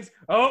lands.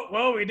 Oh,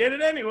 well, we did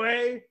it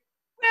anyway.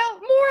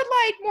 Well,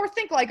 more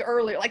think like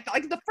earlier, like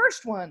the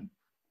first one.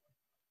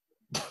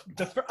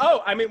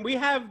 I mean, we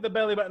have the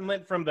belly button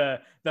lint from the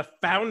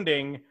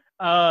founding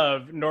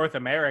of North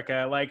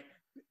America, like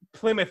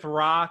Plymouth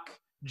Rock,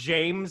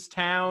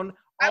 Jamestown.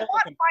 I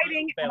want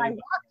fighting, and I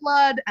want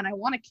blood, and I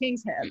want a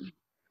king's head.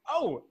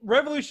 Oh,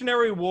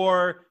 Revolutionary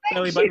War,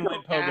 belly button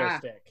lint pogo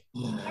stick.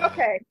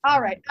 Okay,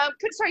 all right.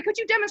 Could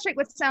you demonstrate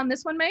what sound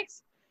this one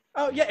makes?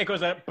 Oh, yeah, it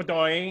goes up,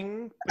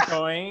 ba-doing,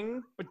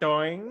 ba-doing,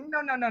 ba-doing.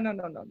 No.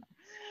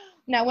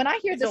 Now, when I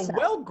hear this sound, a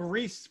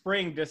well-greased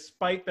spring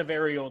despite the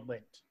very old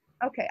lint.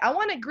 Okay, I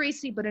want it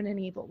greasy, but in an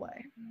evil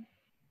way.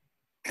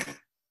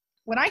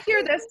 When I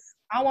hear this,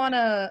 I want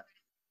to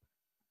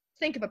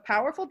think of a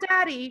powerful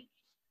daddy.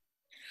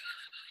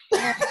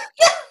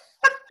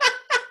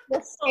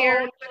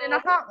 Scared, but in a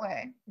hot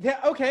way. Yeah,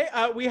 okay.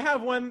 We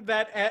have one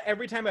that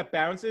every time it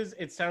bounces,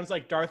 it sounds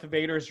like Darth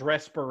Vader's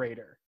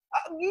respirator.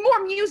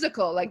 More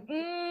musical, like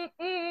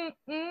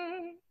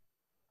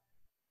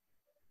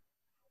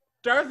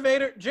Darth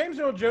Vader, James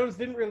Earl Jones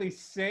didn't really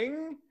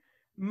sing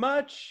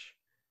much,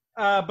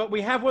 but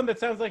we have one that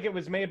sounds like it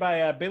was made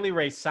by Billy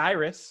Ray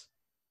Cyrus.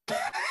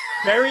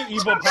 Very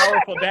evil,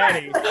 powerful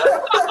daddy.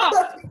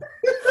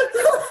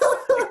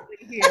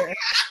 Here.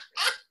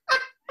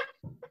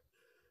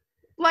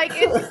 Like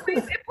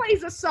it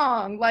plays a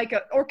song, like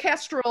an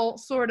orchestral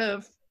sort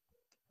of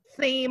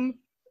theme.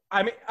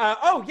 I mean,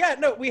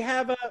 we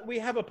have a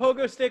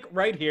pogo stick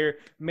right here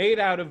made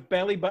out of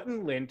belly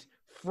button lint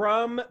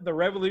from the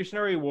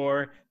Revolutionary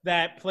War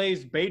that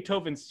plays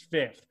Beethoven's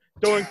Fifth.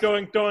 Doink,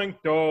 doink, doink,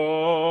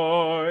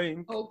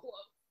 doink. Oh,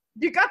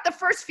 you got the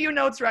first few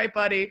notes right,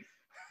 buddy.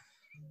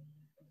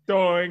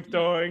 Doink,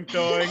 doink,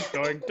 doink,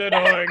 doink,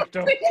 doink,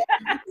 doink.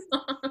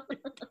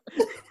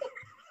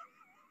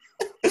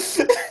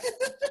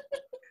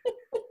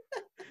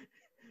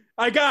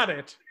 I got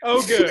it.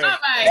 Oh, good. All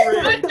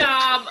right, good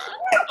job.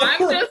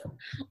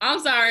 I'm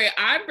sorry.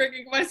 I'm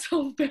bringing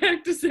myself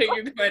back to say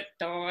you went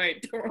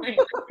doink, doink.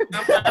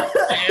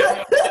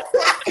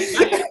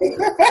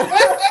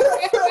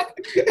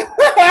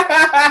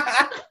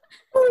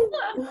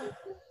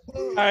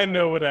 I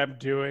know what I'm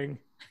doing.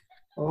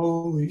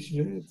 Holy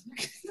shit.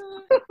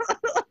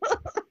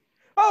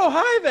 Oh,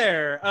 hi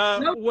there.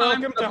 No,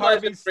 welcome to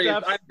Harvey's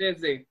Stuff. I'm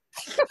busy.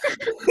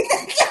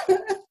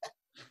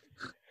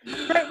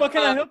 Great, what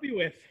can I help you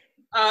with?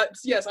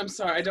 Yes, I'm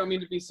sorry. I don't mean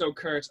to be so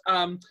curt.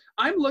 I'm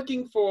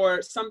looking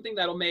for something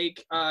that'll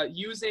make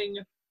using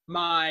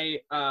my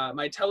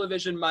my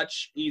television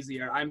much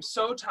easier. I'm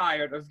so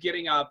tired of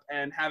getting up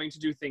and having to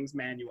do things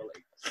manually.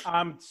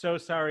 I'm so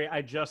sorry.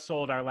 I just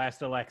sold our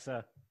last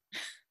Alexa.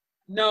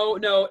 No,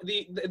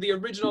 the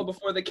original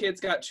before the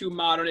kids got too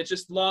modern. It's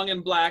just long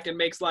and black and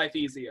makes life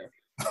easier.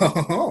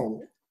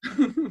 Oh.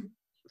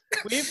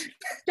 We've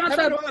Got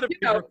had the, a lot of you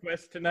know,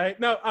 requests tonight.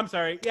 No, I'm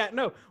sorry. Yeah,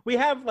 no, we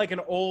have like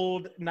an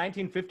old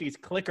 1950s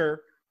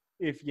clicker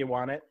if you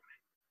want it.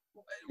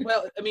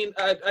 well, I mean,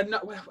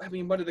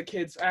 what are the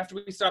kids, after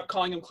we stopped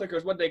calling them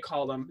clickers, what do they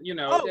call them? You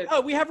know.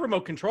 We have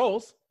remote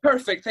controls.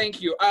 Perfect,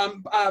 thank you.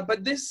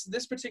 But this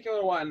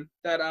particular one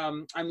that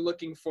I'm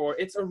looking for,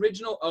 its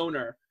original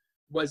owner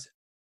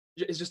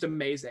is just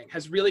amazing.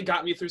 Has really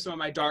got me through some of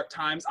my dark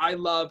times. I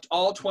loved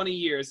all 20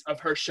 years of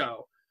her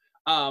show.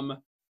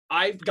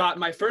 I got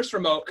my first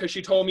remote because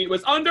she told me it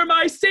was under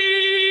my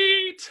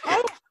seat.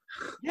 Oh,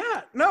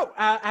 yeah. No,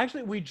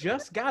 actually, we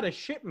just got a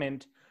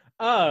shipment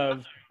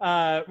of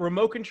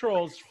remote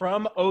controls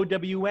from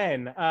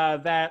OWN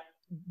that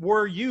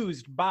were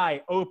used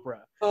by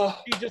Oprah. Oh,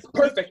 She just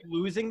perfect. keeps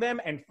losing them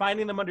and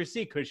finding them under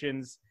seat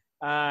cushions.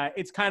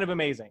 It's kind of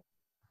amazing.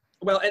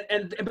 Well,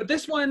 but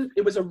this one,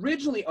 it was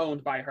originally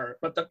owned by her,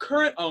 but the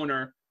current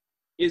owner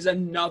is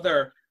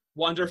another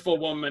wonderful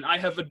woman. I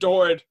have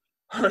adored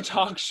her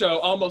talk show,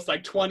 almost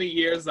like 20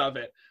 years of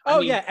it. I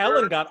mean, yeah,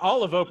 Ellen got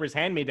all of Oprah's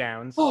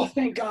hand-me-downs. Oh,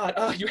 thank God.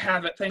 Oh, you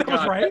have it. Thank That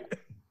was God. right.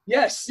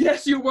 Yes,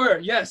 you were.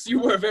 Yes, you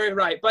were very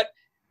right. But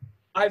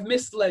I've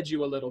misled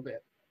you a little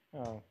bit.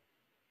 Oh.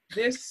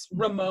 This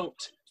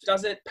remote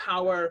doesn't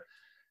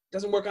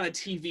work on a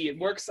TV. It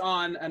works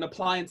on an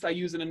appliance I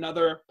use in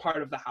another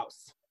part of the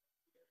house.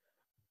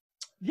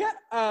 Yeah,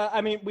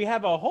 I mean, we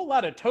have a whole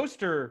lot of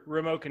toaster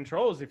remote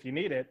controls if you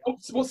need it. Oh,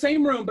 well,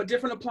 same room, but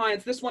different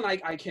appliance. This one I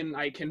can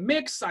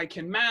mix, I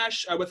can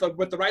mash.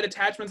 With the right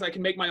attachments, I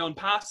can make my own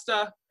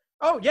pasta.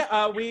 Oh,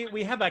 yeah,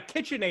 we have a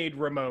KitchenAid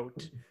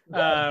remote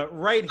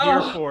right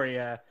here for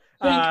you.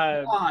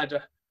 Thank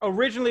God.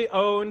 Originally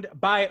owned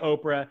by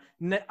Oprah,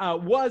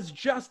 was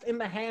just in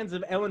the hands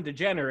of Ellen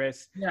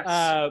DeGeneres.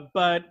 Yes.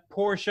 But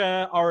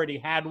Portia already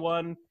had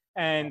one,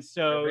 and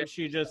so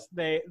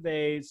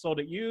they sold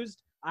it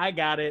used. I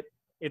got it.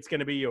 It's going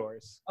to be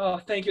yours. Oh,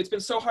 thank you. It's been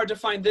so hard to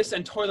find this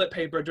and toilet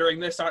paper during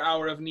this, our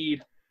hour of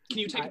need. Can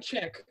you take a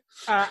check?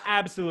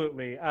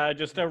 Absolutely.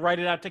 Just write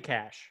it out to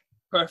cash.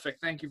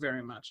 Perfect. Thank you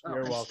very much.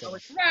 You're welcome.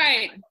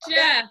 Right,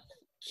 Jeff.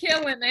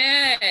 Killing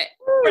it.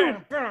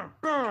 Good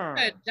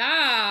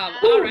job.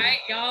 All right,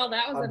 y'all.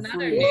 That was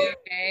another new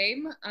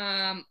game.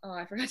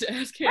 I forgot to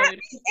ask you.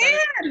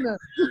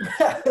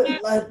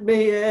 Let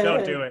me in.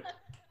 Don't do it.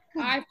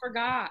 I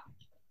forgot.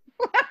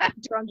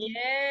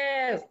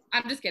 Yes.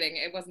 I'm just kidding.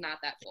 It was not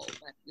that full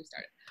when we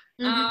started.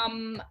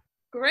 Mm-hmm.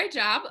 Great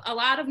job. A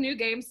lot of new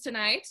games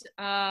tonight.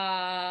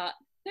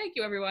 Thank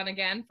you everyone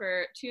again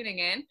for tuning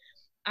in.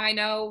 I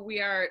know we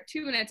are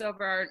 2 minutes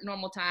over our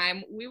normal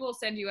time. We will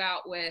send you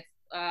out with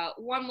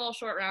one little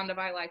short round of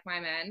I Like My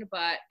Men,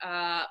 but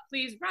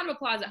please round of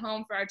applause at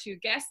home for our 2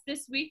 guests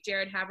this week,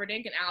 Jared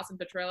Haverdink and Allison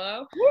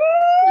Petrillo.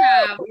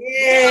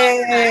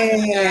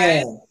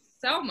 Yeah.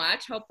 So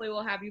much. Hopefully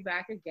we'll have you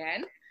back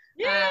again.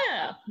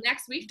 Yeah.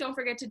 Next week, don't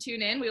forget to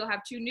tune in. We will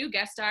have 2 new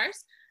guest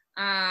stars,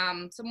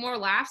 some more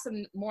laughs,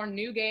 some more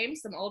new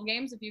games, some old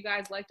games. If you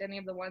guys liked any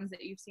of the ones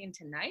that you've seen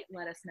tonight,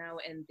 let us know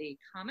in the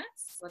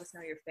comments. Let us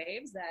know your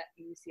faves that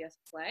you see us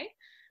play.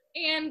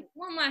 And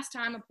one last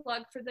time, a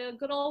plug for the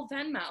good old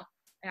Venmo.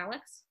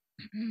 Alex?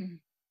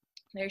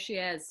 There she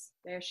is.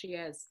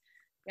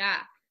 Yeah.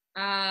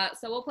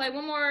 So we'll play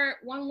one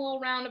little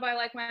round of I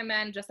Like My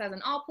Men just as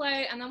an all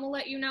play, and then we'll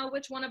let you know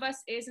which one of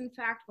us is in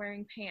fact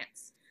wearing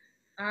pants.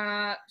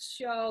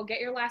 So get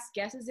your last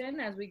guesses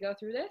in as we go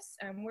through this,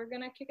 and we're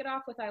gonna kick it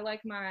off with I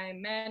like my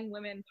men,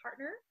 women,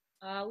 partner,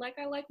 like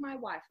I like my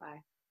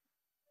Wi-Fi.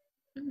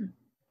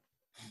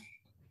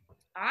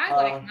 I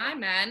like my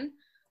men,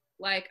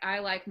 like I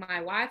like my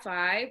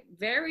Wi-Fi.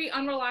 Very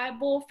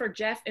unreliable for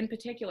Jeff in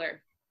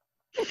particular.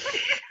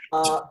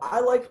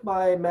 I like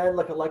my men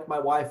like I like my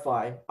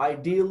Wi-Fi.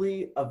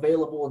 Ideally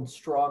available and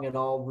strong in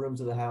all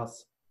rooms of the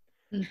house.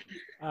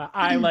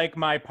 I like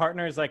my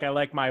partners like I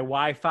like my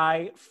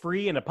Wi-Fi,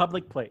 free in a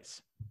public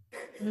place.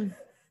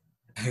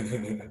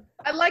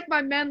 I like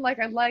my men like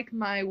I like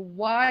my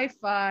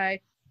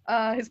Wi-Fi.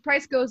 His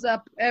price goes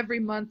up every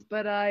month,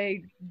 but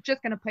I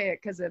just gonna pay it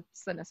because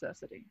it's a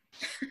necessity.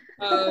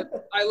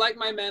 I like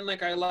my men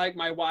like I like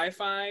my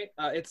Wi-Fi.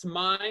 It's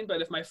mine,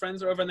 but if my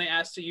friends are over and they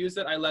ask to use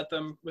it, I let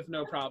them with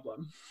no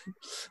problem.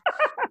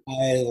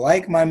 I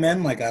like my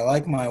men like I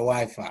like my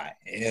Wi-Fi.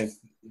 If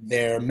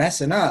they're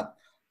messing up,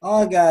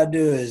 all I gotta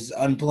do is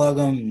unplug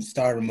them and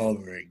start them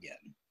over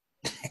again.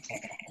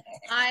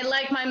 I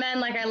like my men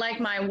like I like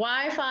my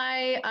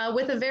Wi-Fi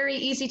with a very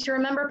easy to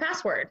remember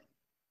password.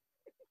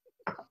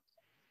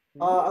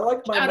 I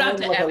like my Shout out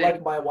men to like Evan. I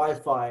like my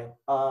Wi-Fi.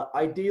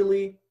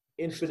 Ideally,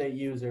 infinite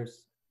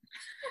users.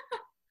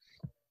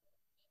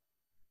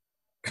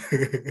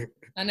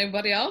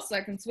 Anybody else? I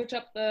can switch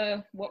up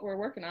what we're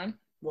working on.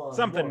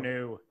 Something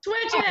new.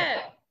 Switch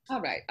it.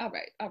 All right.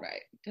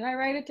 Did I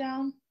write it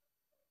down?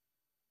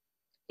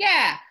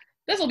 Yeah,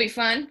 this will be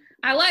fun.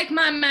 I like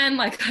my men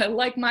like I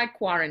like my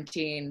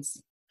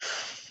quarantines.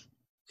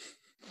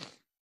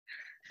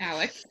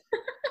 Alex.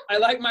 I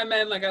like my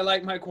men like I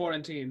like my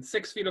quarantine,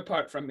 6 feet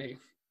apart from me.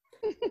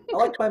 I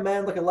like my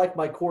man like I like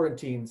my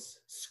quarantines,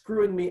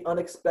 screwing me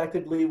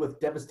unexpectedly with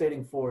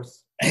devastating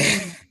force.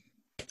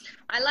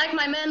 I like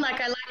my men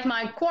like I like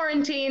my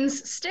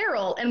quarantines,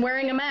 sterile and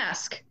wearing a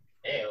mask.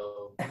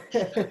 Ew. Round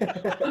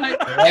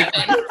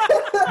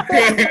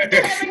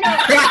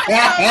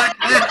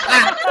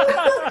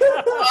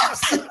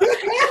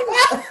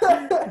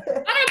of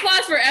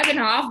applause for Evan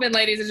Hoffman,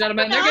 ladies and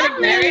gentlemen. They're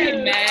getting married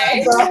in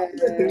May.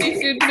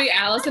 Soon to be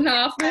Allison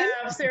Hoffman.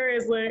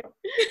 Seriously.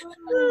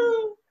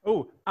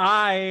 Oh,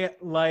 I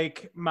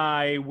like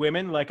my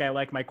women like I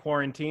like my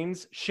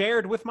quarantines,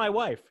 shared with my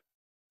wife.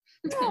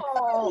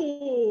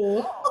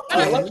 Oh.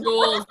 Shout out to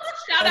Jules.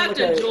 Shout out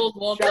to Jules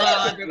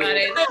Wolfthal,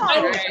 everybody.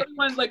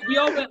 Everyone, like, we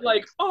all went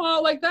like,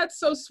 oh, like, that's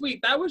so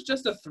sweet. That was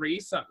just a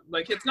threesome.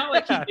 Like, it's not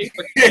like he gave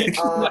a cake.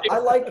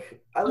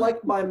 I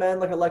like my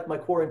man like I like my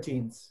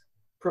quarantines,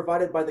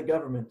 provided by the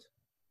government.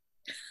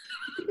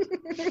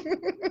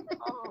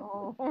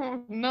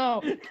 Oh,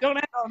 no. Don't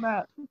act on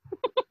that.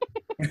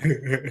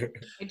 I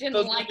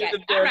didn't like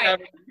it. All right.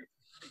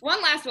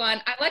 One last one.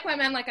 I like my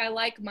men like I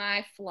like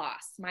my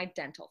floss, my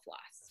dental floss.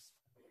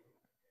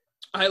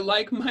 I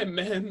like my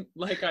men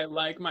like I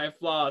like my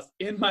floss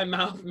in my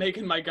mouth,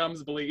 making my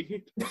gums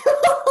bleed.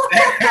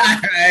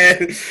 I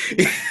did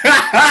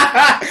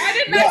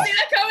not see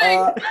that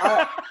coming.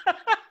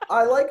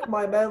 I like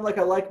my man like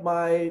I like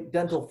my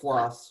dental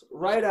floss,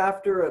 right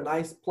after a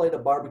nice plate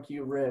of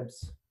barbecue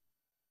ribs.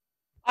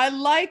 I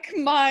like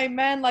my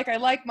man like I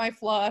like my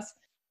floss.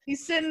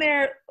 He's sitting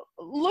there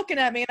looking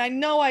at me, and I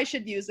know I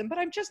should use him, but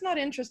I'm just not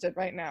interested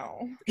right now.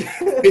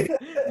 Shout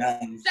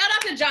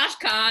out to Josh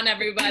Kahn,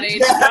 everybody.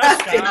 Josh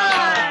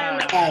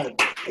Kahn.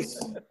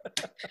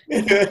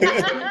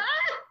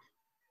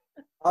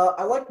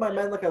 I like my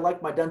man like I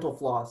like my dental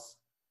floss.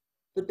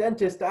 The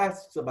dentist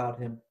asks about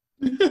him.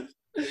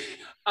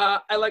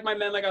 I like my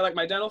men like I like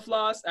my dental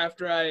floss.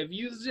 After I've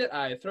used it,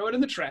 I throw it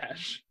in the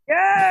trash.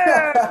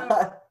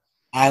 Yeah.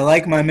 I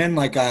like my men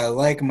like I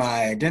like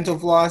my dental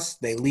floss.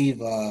 They leave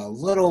a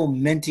little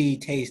minty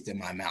taste in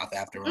my mouth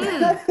after all.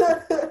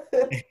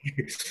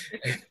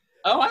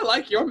 Oh, I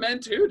like your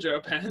men too, Joe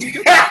Penn. All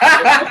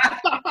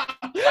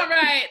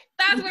right.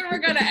 That's where we're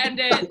going to end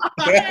it.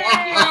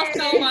 Thank you all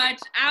so much.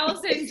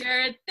 Allison,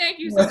 Jared, thank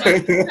you so much. We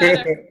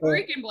had a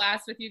freaking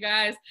blast with you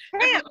guys.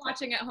 Everyone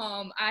watching at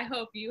home, I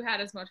hope you had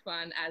as much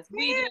fun as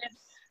we did.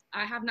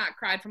 I have not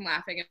cried from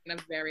laughing in a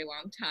very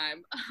long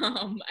time.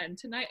 And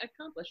tonight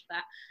accomplished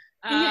that.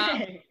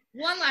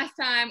 One last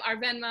time, our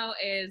Venmo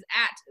is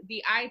at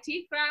the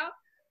IT crowd.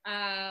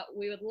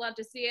 We would love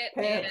to see it.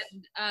 Pants.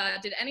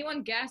 And did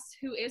anyone guess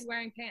who is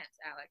wearing pants,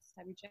 Alex?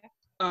 Have you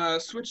checked?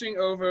 Switching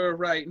over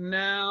right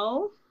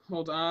now.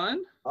 Hold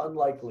on.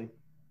 Unlikely.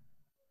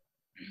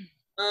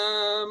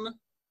 Scrolling.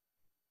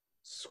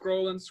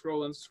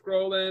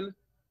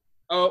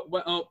 Oh,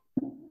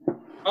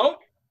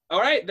 all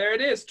right, there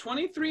it is.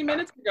 23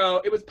 minutes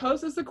ago, it was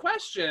posed as a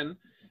question,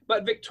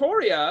 but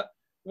Victoria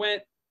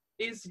went,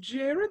 is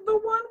Jared the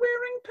one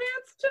wearing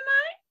pants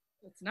tonight?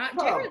 It's not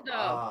Jared, though.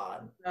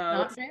 On.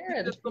 Not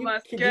Jared. Just the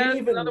last Can guess,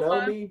 you even another know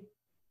one. me?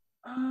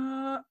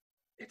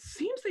 It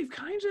seems they've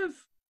kind of.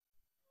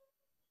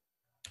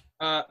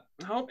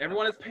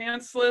 Everyone is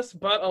pantsless,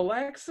 but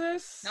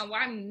Alexis. No,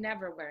 I'm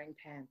never wearing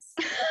pants.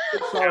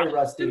 Sorry,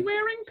 Rusty. Is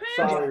wearing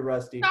pants. Sorry,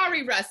 Rusty.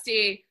 Sorry,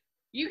 Rusty.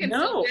 You can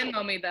No. still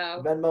Venmo me,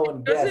 though. Venmo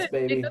and guess,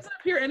 baby. It doesn't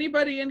appear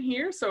anybody in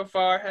here so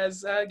far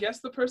has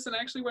guessed the person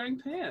actually wearing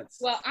pants.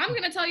 Well, I'm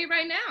going to tell you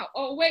right now.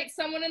 Oh, wait,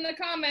 someone in the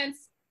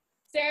comments,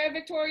 Sarah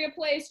Victoria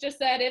Place just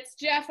said it's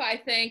Jeff, I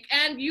think.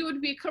 And you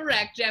would be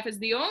correct. Jeff is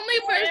the only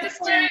person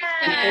wearing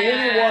The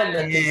only one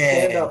that can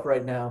stand up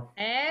right now.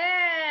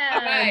 Yeah.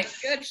 All right,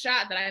 good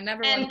shot that I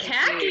never And wanted to see.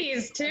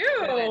 khakis too.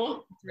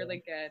 It's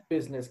really good.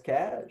 Business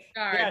cash.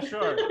 All Yeah, right.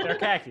 sure. They're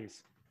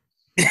khakis.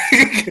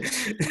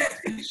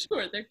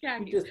 Sure, they're He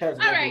khakis. just has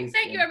All right, lovely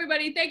thank you, skin.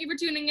 everybody. Thank you for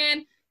tuning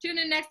in. Tune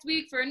in next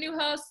week for a new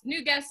host,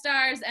 new guest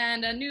stars,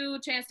 and a new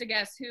chance to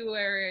guess who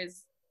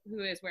is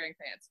wearing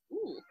pants.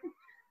 Ooh,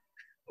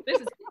 this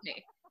is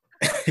me.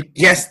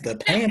 Yes, the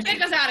pants.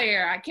 Take us out of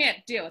here. I can't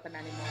deal with them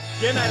anymore.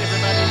 Good night,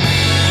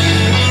 everybody.